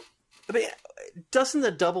she? I mean, doesn't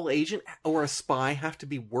a double agent or a spy have to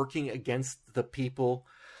be working against the people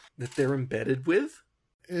that they're embedded with?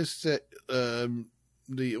 It's that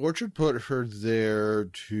the Orchard put her there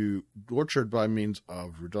Orchard by means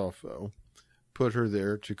of Rodolfo, put her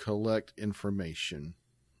there to collect information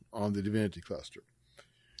on the Divinity Cluster.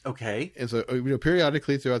 Okay. And so, you know,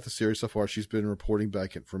 periodically throughout the series so far, she's been reporting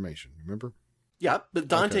back information, remember? Yeah, but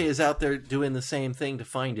Dante is out there doing the same thing to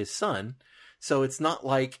find his son, so it's not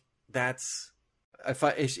like that's...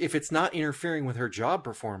 If it's not interfering with her job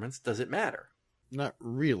performance, does it matter? Not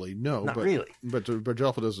really, no. Not really. But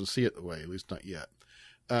Rodolfo doesn't see it the way, at least not yet.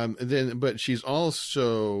 But she's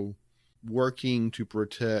also working to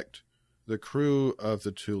protect the crew of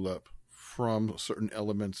the Tulip from certain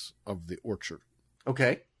elements of the Orchard.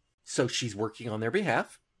 Okay, so she's working on their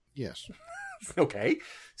behalf. Yes. Okay,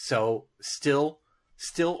 so still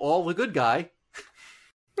all the good guy.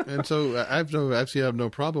 And so I have no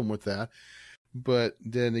problem with that. But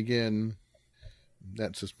then again,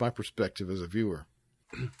 that's just my perspective as a viewer.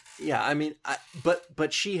 Yeah, I mean,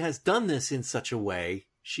 but she has done this in such a way.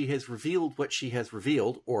 She has revealed what she has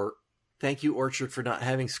revealed, or thank you, Orchard, for not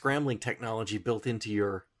having scrambling technology built into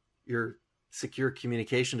your secure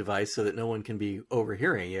communication device so that no one can be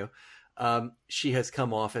overhearing you. She has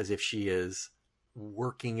come off as if she is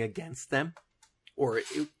working against them, or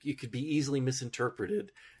it could be easily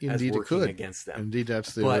misinterpreted as working against them. Indeed,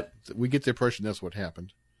 we get the impression that's what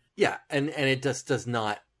happened. Yeah, and it just does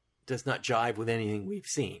not jive with anything we've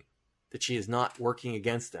seen. That she is not working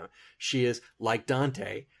against them. She is, like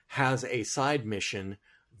Dante, has a side mission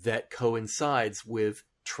that coincides with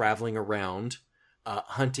traveling around,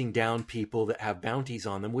 hunting down people that have bounties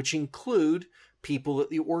on them, which include people that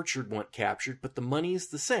the Orchard want captured, but the money is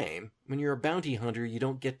the same. When you're a bounty hunter, you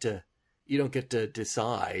don't get to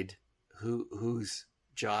decide whose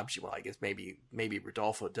jobs. Well, I guess maybe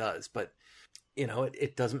Rodolfo does, but you know,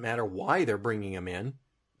 it doesn't matter why they're bringing him in.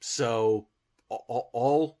 So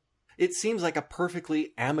all it seems like a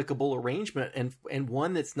perfectly amicable arrangement, and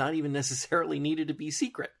one that's not even necessarily needed to be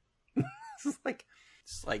secret. It's like,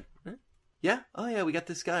 yeah, oh yeah, we got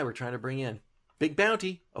this guy we're trying to bring in. Big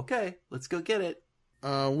bounty. Okay, let's go get it.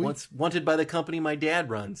 Wanted by the company my dad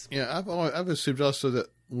runs. Yeah, I've assumed also that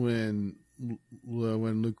when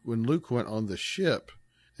Luke went on the ship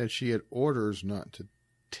that she had orders not to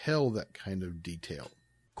tell that kind of detail.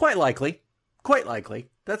 Quite likely. Quite likely.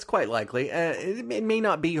 That's quite likely. It may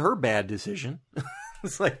not be her bad decision.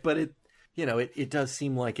 It's like, but it does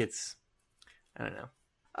seem like it's, I don't know.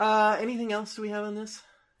 Anything else do we have on this?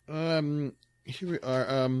 Here we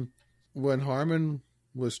are. When Harmon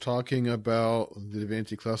was talking about the Da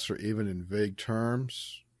Vinci cluster, even in vague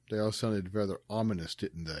terms, they all sounded rather ominous,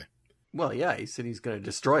 didn't they? Well, yeah, he said he's going to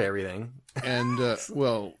destroy everything. And,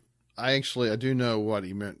 well, I do know what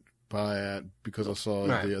he meant by it because I saw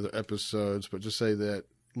the other episodes, but just say that,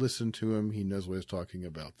 listen to him, he knows what he's talking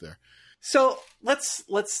about there. So let's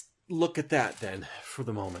look at that then for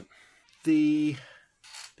the moment. The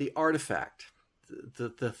artifact,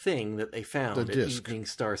 the thing that they found at Evening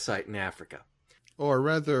Star Site in Africa. Or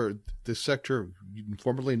rather, the sector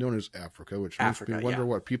formerly known as Africa, which makes me wonder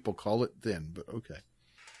what people call it then, but okay.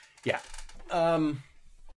 Yeah.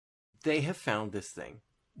 They have found this thing.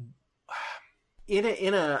 In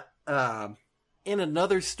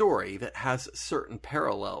another story that has certain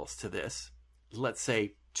parallels to this, let's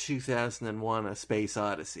say 2001: A Space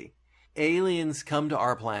Odyssey, aliens come to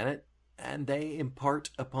our planet and they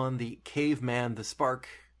impart upon the caveman the spark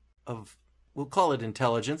of, we'll call it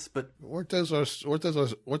intelligence, but in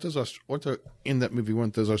that movie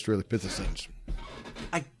weren't those Australopithecines?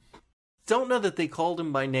 I don't know that they called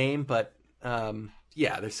him by name, but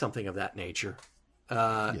there's something of that nature.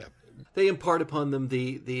 They impart upon them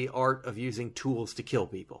the art of using tools to kill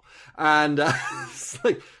people, and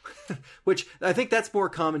which I think that's more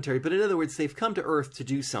commentary. But in other words, they've come to Earth to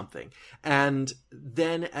do something, and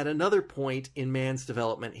then at another point in man's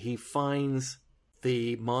development, he finds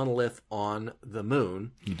the monolith on the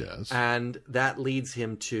moon. He does, and that leads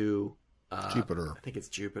him to Jupiter. I think it's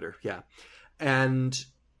Jupiter, yeah, and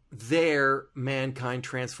there mankind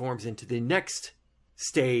transforms into the next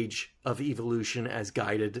stage of evolution as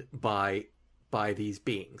guided by these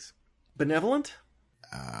beings. Benevolent?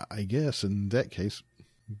 I guess in that case,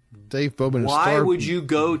 Dave Bowman. Why would you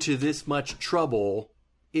go to this trouble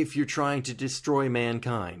if you're trying to destroy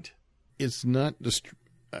mankind? It's not it's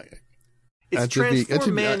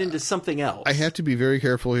transform man into something else. I have to be very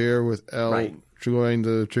careful here without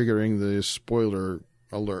triggering the spoiler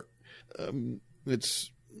alert. It's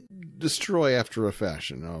destroy after a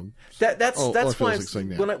fashion. That's why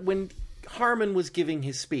when Harmon was giving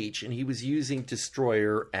his speech and he was using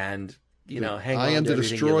destroyer and hang on, I am the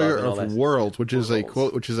destroyer of worlds, which is a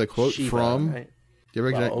quote Shiva, from right?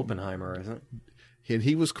 Oppenheimer, isn't it? And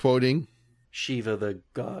he was quoting Shiva, the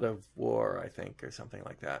god of war, I think, or something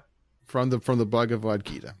like that, from the Bhagavad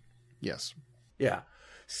Gita. Yes. Yeah.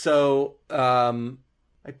 So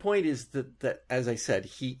my point is that as I said,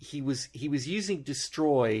 he was using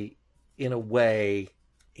destroy in a way.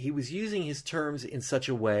 He was using his terms in such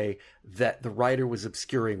a way that the writer was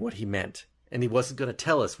obscuring what he meant, and he wasn't going to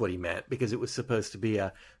tell us what he meant because it was supposed to be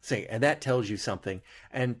a thing, and that tells you something.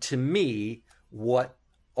 And to me, what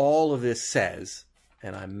all of this says,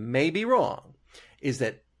 and I may be wrong, is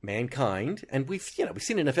that mankind, and we've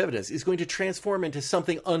seen enough evidence, is going to transform into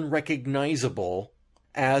something unrecognizable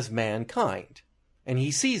as mankind. And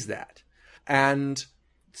he sees that. And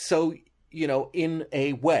so, in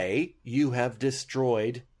a way, you have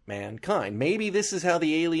destroyed mankind. Maybe this is how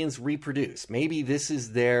the aliens reproduce. Maybe this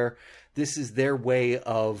is their way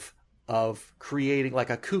of creating like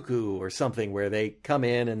a cuckoo or something where they come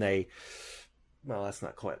in and that's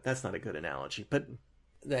not a good analogy, but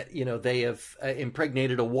that, they have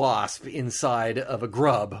impregnated a wasp inside of a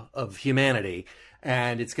grub of humanity,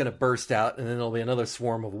 and it's going to burst out, and then there'll be another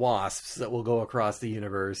swarm of wasps that will go across the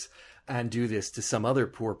universe and do this to some other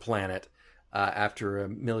poor planet after a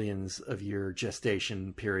millions of year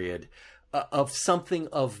gestation period of something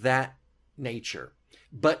of that nature.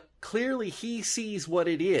 But clearly he sees what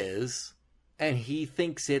it is, and he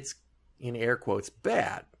thinks it's, in air quotes,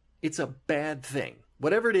 bad. It's a bad thing.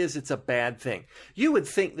 Whatever it is, it's a bad thing. You would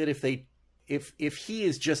think that if he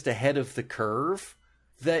is just ahead of the curve,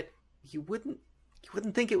 that you wouldn't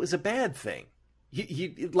think it was a bad thing.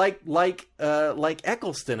 You like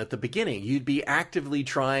Eccleston at the beginning, you'd be actively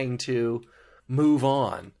trying to move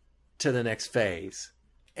on to the next phase.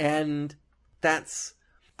 And that's,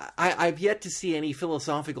 I've yet to see any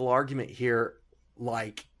philosophical argument here,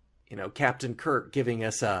 like, Captain Kirk giving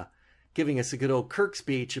us a good old Kirk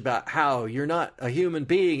speech about how you're not a human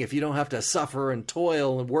being if you don't have to suffer and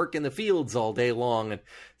toil and work in the fields all day long, and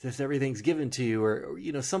just everything's given to you, or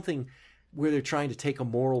something where they're trying to take a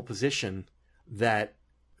moral position that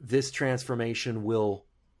this transformation will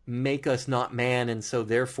make us not man, and so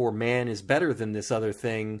therefore man is better than this other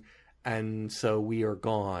thing, and so we are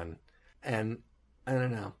gone. And I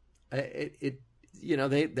don't know.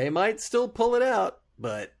 they might still pull it out,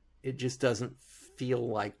 but it just doesn't feel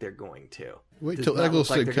like they're going to. Wait till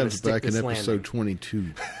Eccleston comes back in episode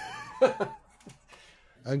 22.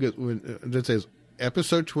 I guess that says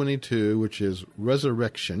episode 22, which is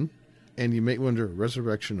Resurrection, and you may wonder,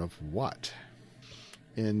 resurrection of what?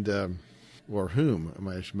 And or whom,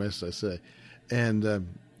 must I say? And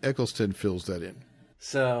Eccleston fills that in.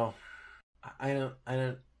 So I don't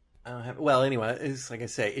have. Well, anyway, it's like I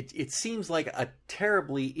say, it seems like a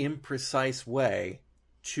terribly imprecise way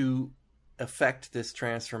to affect this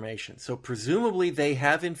transformation. So presumably they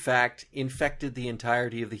have in fact infected the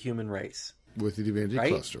entirety of the human race with the Divinity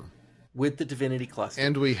Cluster. With the Divinity Cluster.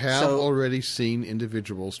 And we have already seen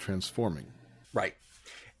individuals transforming. Right.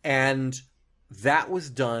 And that was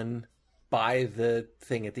done by the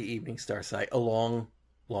thing at the Evening Star site a long,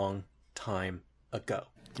 long time ago.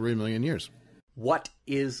 3 million years. What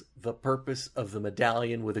is the purpose of the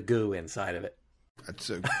medallion with a goo inside of it? That's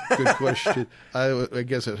a good question. I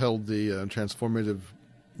guess it held the transformative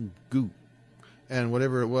goo. And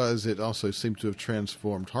whatever it was, it also seemed to have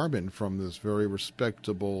transformed Harmon from this very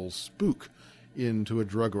respectable spook into a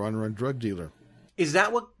drug runner and drug dealer. Is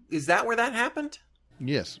that where that happened?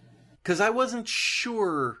 Yes. Because I wasn't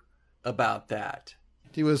sure about that.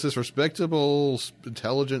 He was this respectable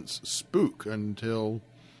intelligence spook until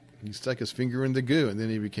he stuck his finger in the goo, and then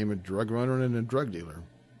he became a drug runner and a drug dealer.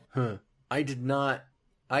 Huh. I did not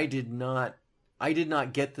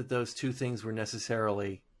get that those two things were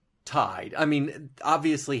necessarily tied. I mean,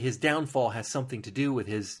 obviously his downfall has something to do with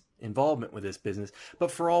his involvement with this business,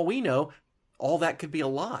 but for all we know, all that could be a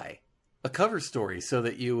lie, a cover story, so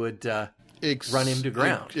that you would run him to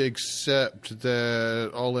ground. Except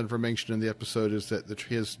that all information in the episode is that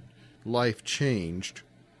his life changed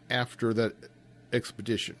after that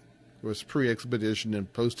expedition. It was pre-expedition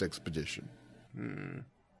and post-expedition.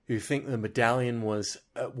 You think the medallion was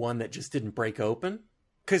one that just didn't break open?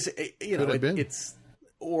 Because it's,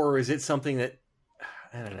 or is it something that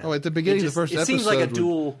I don't know? Oh, at the beginning of the first episode, it seems like a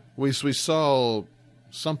dual. We saw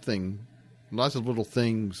something, lots of little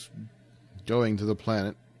things going to the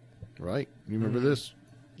planet, right? You remember this?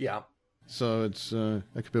 Yeah. So it's that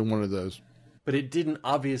could be one of those. But it didn't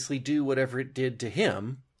obviously do whatever it did to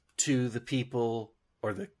him, to the people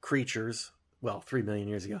or the creatures. Well, 3 million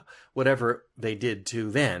years ago, whatever they did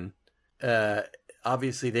to then,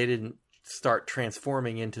 obviously they didn't start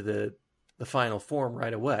transforming into the final form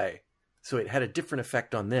right away. So it had a different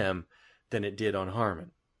effect on them than it did on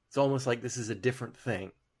Harmon. It's almost like this is a different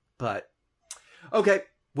thing. But, okay,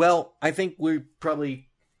 well, I think we probably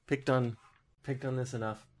picked on this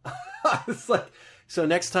enough. It's like, so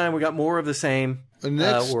next time we got more of the same.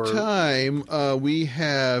 Next time we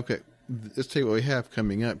have... Okay. Let's tell you what we have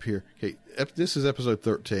coming up here. Okay, this is episode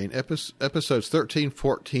 13. Episodes 13,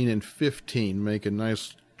 14, and 15 make a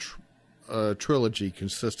nice trilogy,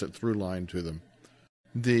 consistent through line to them.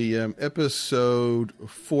 The episode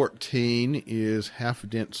 14 is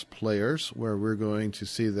Half-Dense Players, where we're going to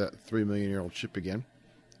see that 3 million-year-old ship again.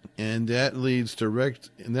 And that leads direct...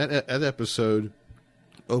 And that episode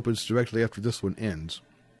opens directly after this one ends.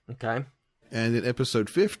 Okay. And then episode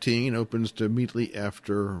 15 opens immediately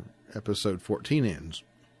after... episode 14 ends.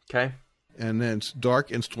 Okay. And then it's Dark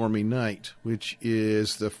and Stormy Night, which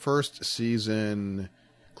is the first season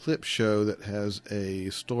clip show that has a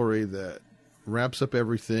story that wraps up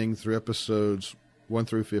everything through episodes 1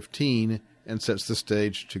 through 15 and sets the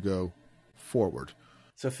stage to go forward.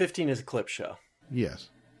 So 15 is a clip show. Yes.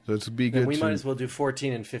 So it's be good. And we might as well do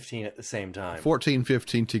 14 and 15 at the same time. 14,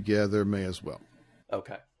 15 together may as well.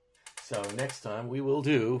 Okay. So next time we will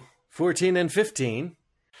do 14 and 15.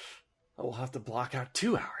 We'll have to block out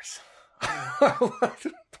 2 hours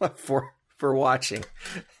for watching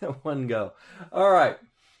at one go. All right.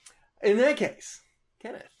 In that case,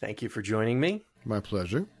 Kenneth, thank you for joining me. My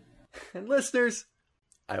pleasure. And listeners,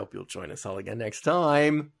 I hope you'll join us all again next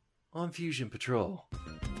time on Fusion Patrol.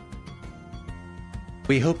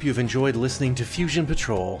 We hope you've enjoyed listening to Fusion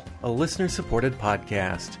Patrol, a listener-supported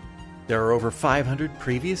podcast. There are over 500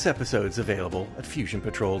 previous episodes available at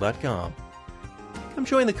FusionPatrol.com. Come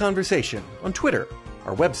join the conversation on Twitter,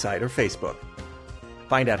 our website, or Facebook.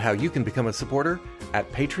 Find out how you can become a supporter at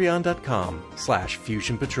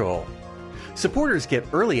patreon.com/FusionPatrol. Supporters get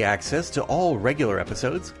early access to all regular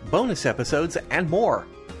episodes, bonus episodes, and more.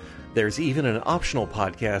 There's even an optional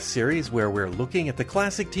podcast series where we're looking at the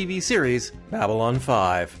classic TV series Babylon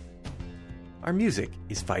 5. Our music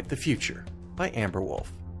is Fight the Future by Amber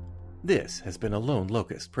Wolf. This has been a Lone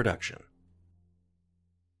Locust production.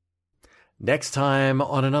 Next time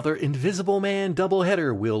on another Invisible Man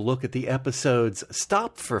doubleheader, we'll look at the episodes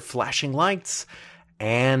Stop for Flashing Lights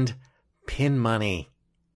and pin money.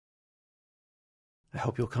 I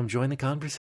hope you'll come join the conversation.